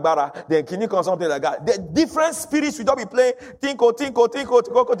 agbara, then kinikon, something like that. The different spirits will not be playing tinko, tinko, tinko,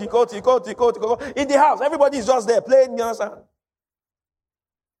 tikoko, tiko, tiko, tiko, tiko. In the house, everybody is just there playing, you understand?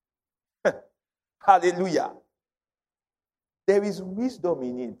 Hallelujah. There is wisdom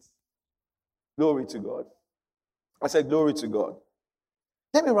in it. Glory to God. I said, glory to God.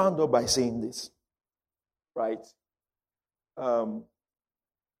 Let me round up by saying this. Right?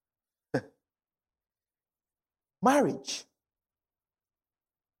 Marriage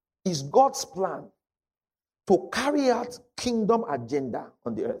is God's plan to carry out kingdom agenda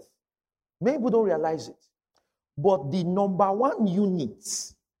on the earth. Many people don't realize it. But the number one unit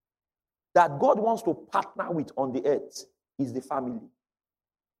that God wants to partner with on the earth is the family.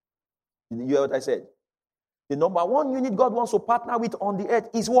 Did you hear what I said? The number one unit God wants to partner with on the earth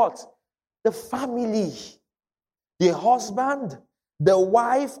is what? The family. The husband, the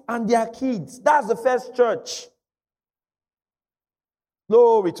wife, and their kids. That's the first church.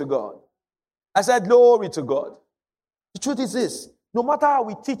 Glory to God. I said, glory to God. The truth is this. No matter how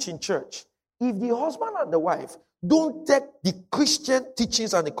we teach in church, if the husband and the wife don't take the Christian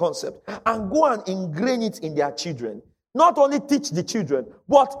teachings and the concept and go and ingrain it in their children, not only teach the children,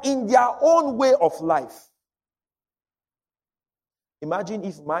 but in their own way of life. Imagine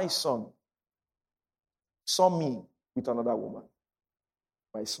if my son saw me with another woman.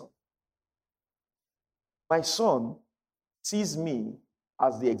 My son. My son sees me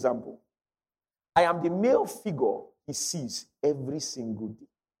as the example. I am the male figure he sees every single day.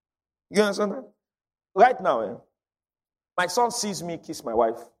 You understand that? Right now, my son sees me kiss my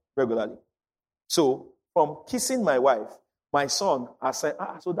wife regularly. So, from kissing my wife, my son has said,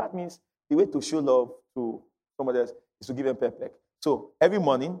 so that means the way to show love to somebody else is to give him a peck. So, every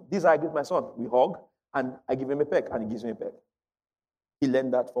morning, this is how I give my son. We hug, and I give him a peck, and he gives me a peck. He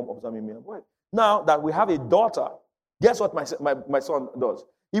learned that from observing me and wife. Now that we have a daughter, guess what my son does?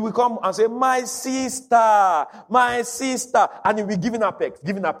 He will come and say, my sister, and he will be giving her pecks,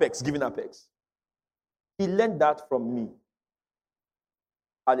 giving her pecks, giving her pecks. He learned that from me.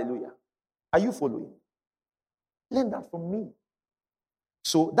 Hallelujah. Are you following? Learn that from me.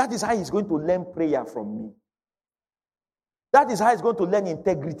 So that is how he's going to learn prayer from me. That is how he's going to learn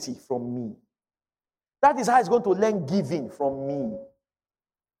integrity from me. That is how he's going to learn giving from me.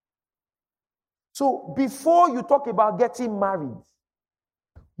 So before you talk about getting married,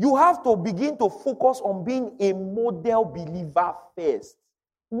 you have to begin to focus on being a model believer first.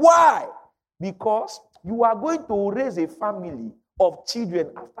 Why? Because you are going to raise a family of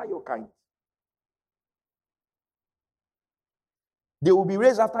children after your kind. They will be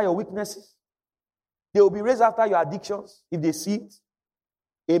raised after your weaknesses. They will be raised after your addictions, if they see it.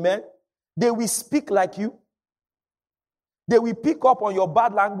 Amen. They will speak like you. They will pick up on your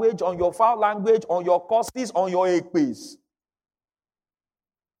bad language, on your foul language, on your curses, on your ekpes.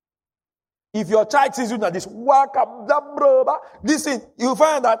 If your child sees you like this, listen, you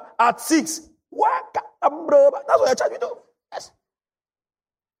find that at 6, that's what your child will do. Yes.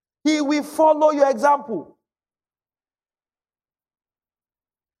 He will follow your example.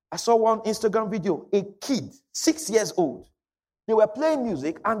 I saw one Instagram video, a kid, 6 years old. They were playing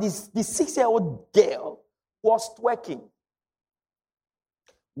music, and this 6-year-old girl was twerking.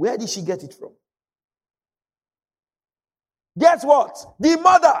 Where did she get it from? Guess what? The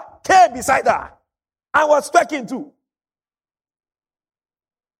mother came beside her and was twerking too.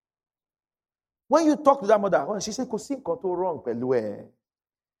 When you talk to that mother, she said, "Kosi nkan wrong pẹ̀lú ẹ.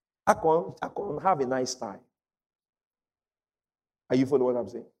 I can't have a nice time." Are you following what I'm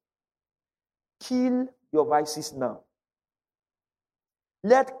saying? Kill your vices now.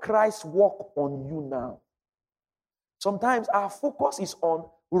 Let Christ work on you now. Sometimes our focus is on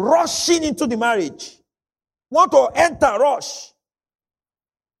rushing into the marriage. Want to enter, rush.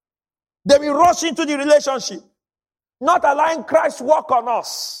 Then we rush into the relationship. Not allowing Christ work on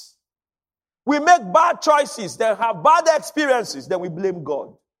us. We make bad choices, then have bad experiences, then we blame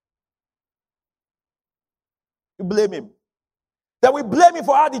God. We blame him. Then we blame him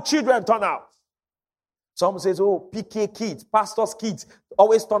for how the children turn out. Some says, "Oh, PK kids, pastors' kids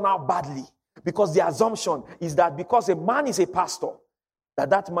always turn out badly." Because the assumption is that because a man is a pastor,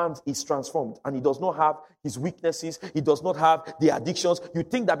 that man is transformed and he does not have his weaknesses, he does not have the addictions. You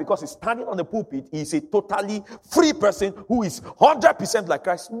think that because he's standing on the pulpit, he's a totally free person who is 100% like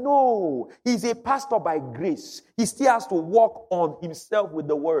Christ. No, he's a pastor by grace. He still has to work on himself with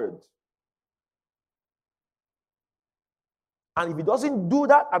the word. And if he doesn't do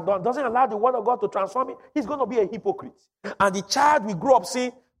that and doesn't allow the word of God to transform him, he's going to be a hypocrite. And the child will grow up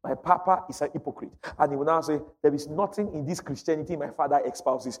saying, "My papa is a hypocrite." And he will now say, "There is nothing in this Christianity my father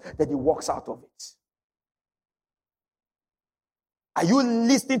espouses." That he walks out of it. Are you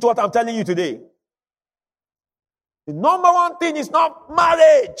listening to what I'm telling you today? The number one thing is not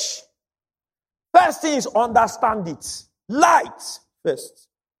marriage. First thing is understand it. Light first.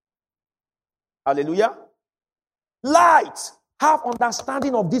 Hallelujah. Light. Have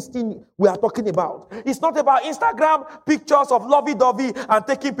understanding of this thing we are talking about. It's not about Instagram pictures of lovey-dovey and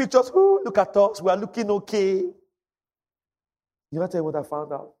taking pictures. "Ooh, look at us. We are looking okay." You want to tell you what I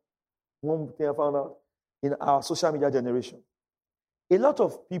found out? One thing I found out in our social media generation. A lot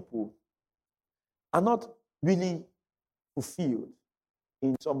of people are not really fulfilled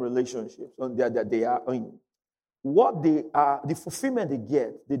in some relationships. They are in. What they are, the fulfillment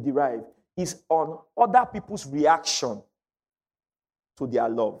they derive, is on other people's reaction to their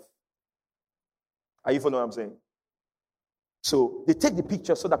love. Are you following what I'm saying? So they take the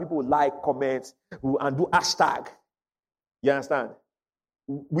picture so that people will like, comment, and do hashtag. You understand?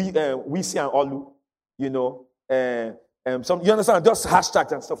 We see an Olu, some, you understand? Just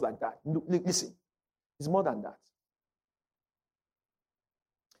hashtags and stuff like that. Listen, it's more than that.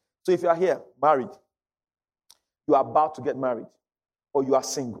 So if you are here, married, you are about to get married, or you are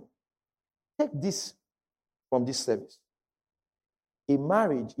single, take this from this service. A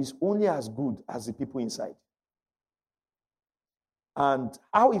marriage is only as good as the people inside. And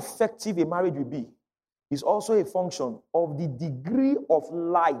how effective a marriage will be is also a function of the degree of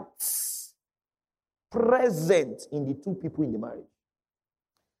light present in the two people in the marriage.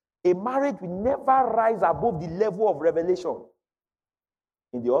 A marriage will never rise above the level of revelation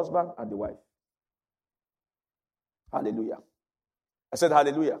in the husband and the wife. Hallelujah. I said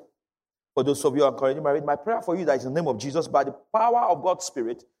hallelujah. For those of you who are currently married, my prayer for you that is in the name of Jesus, by the power of God's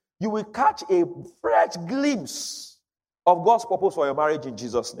Spirit, you will catch a fresh glimpse of God's purpose for your marriage in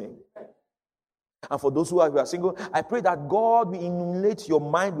Jesus' name. And for those who are single, I pray that God will illuminate your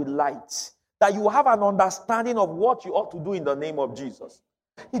mind with light, that you will have an understanding of what you ought to do in the name of Jesus.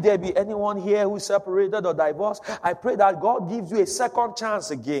 If there be anyone here who is separated or divorced, I pray that God gives you a second chance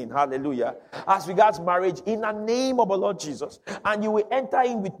again. Hallelujah. As regards marriage, in the name of the Lord Jesus. And you will enter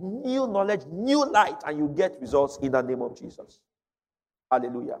in with new knowledge, new light, and you get results in the name of Jesus.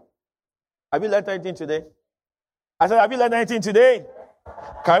 Hallelujah. Have you learned anything today? I said, have you learned anything today?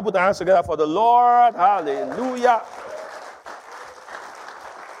 Can we put our hands together for the Lord? Hallelujah.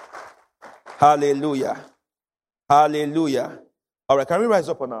 Hallelujah. Hallelujah. All right, can we rise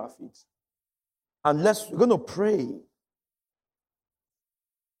up on our feet? And we're going to pray.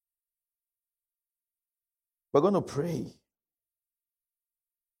 We're going to pray.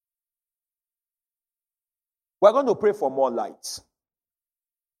 We're going to pray for more light.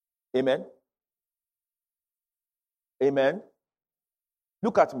 Amen. Amen.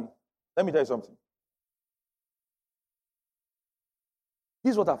 Look at me. Let me tell you something.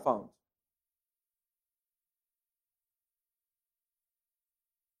 This is what I found.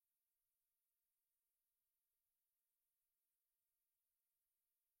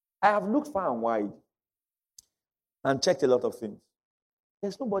 I have looked far and wide and checked a lot of things.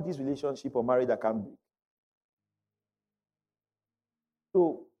 There's nobody's relationship or marriage that can break.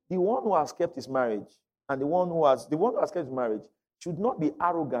 So the one who has kept his marriage and the one who has kept his marriage should not be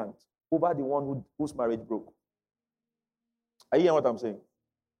arrogant over the one whose marriage broke. Are you hearing what I'm saying?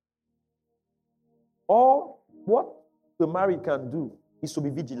 All what the married can do is to be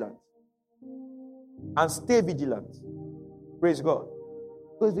vigilant and stay vigilant. Praise God.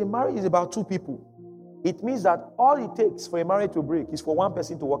 Because the marriage is about two people. It means that all it takes for a marriage to break is for one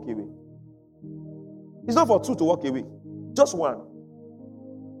person to walk away. It's not for two to walk away. Just one.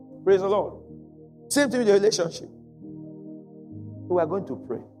 Praise the Lord. Same thing with the relationship. So we are going to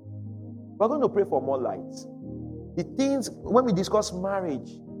pray. We're going to pray for more light. The things, when we discuss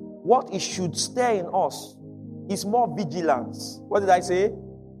marriage, what it should stir in us is more vigilance. What did I say?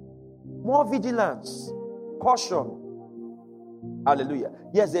 More vigilance. Caution. Hallelujah.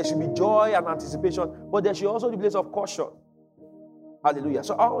 Yes, there should be joy and anticipation, but there should also be a place of caution. Hallelujah.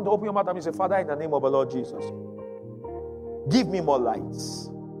 So I want to open your mouth and say, Father, in the name of the Lord Jesus, give me more light.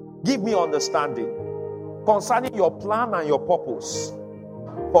 Give me understanding concerning your plan and your purpose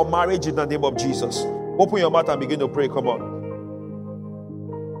for marriage in the name of Jesus. Open your mouth and begin to pray. Come on.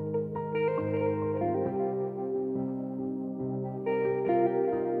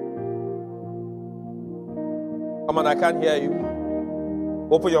 Come on, I can't hear you.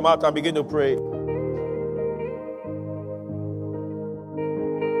 Open your mouth and begin to pray.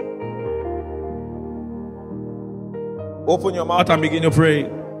 Open your mouth and begin to pray.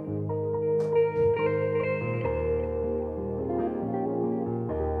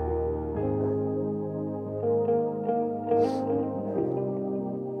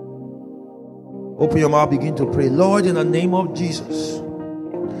 Open your mouth, begin to pray. Lord, in the name of Jesus.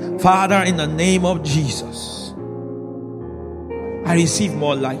 Father, in the name of Jesus, I receive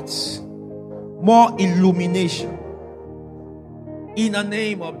more light, more illumination. In the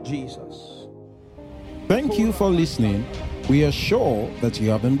name of Jesus. Thank you for listening. We are sure that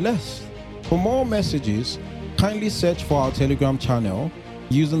you have been blessed. For more messages, kindly search for our Telegram channel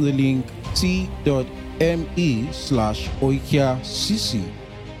using the link t.me/oikiacc.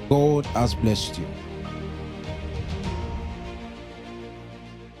 God has blessed you.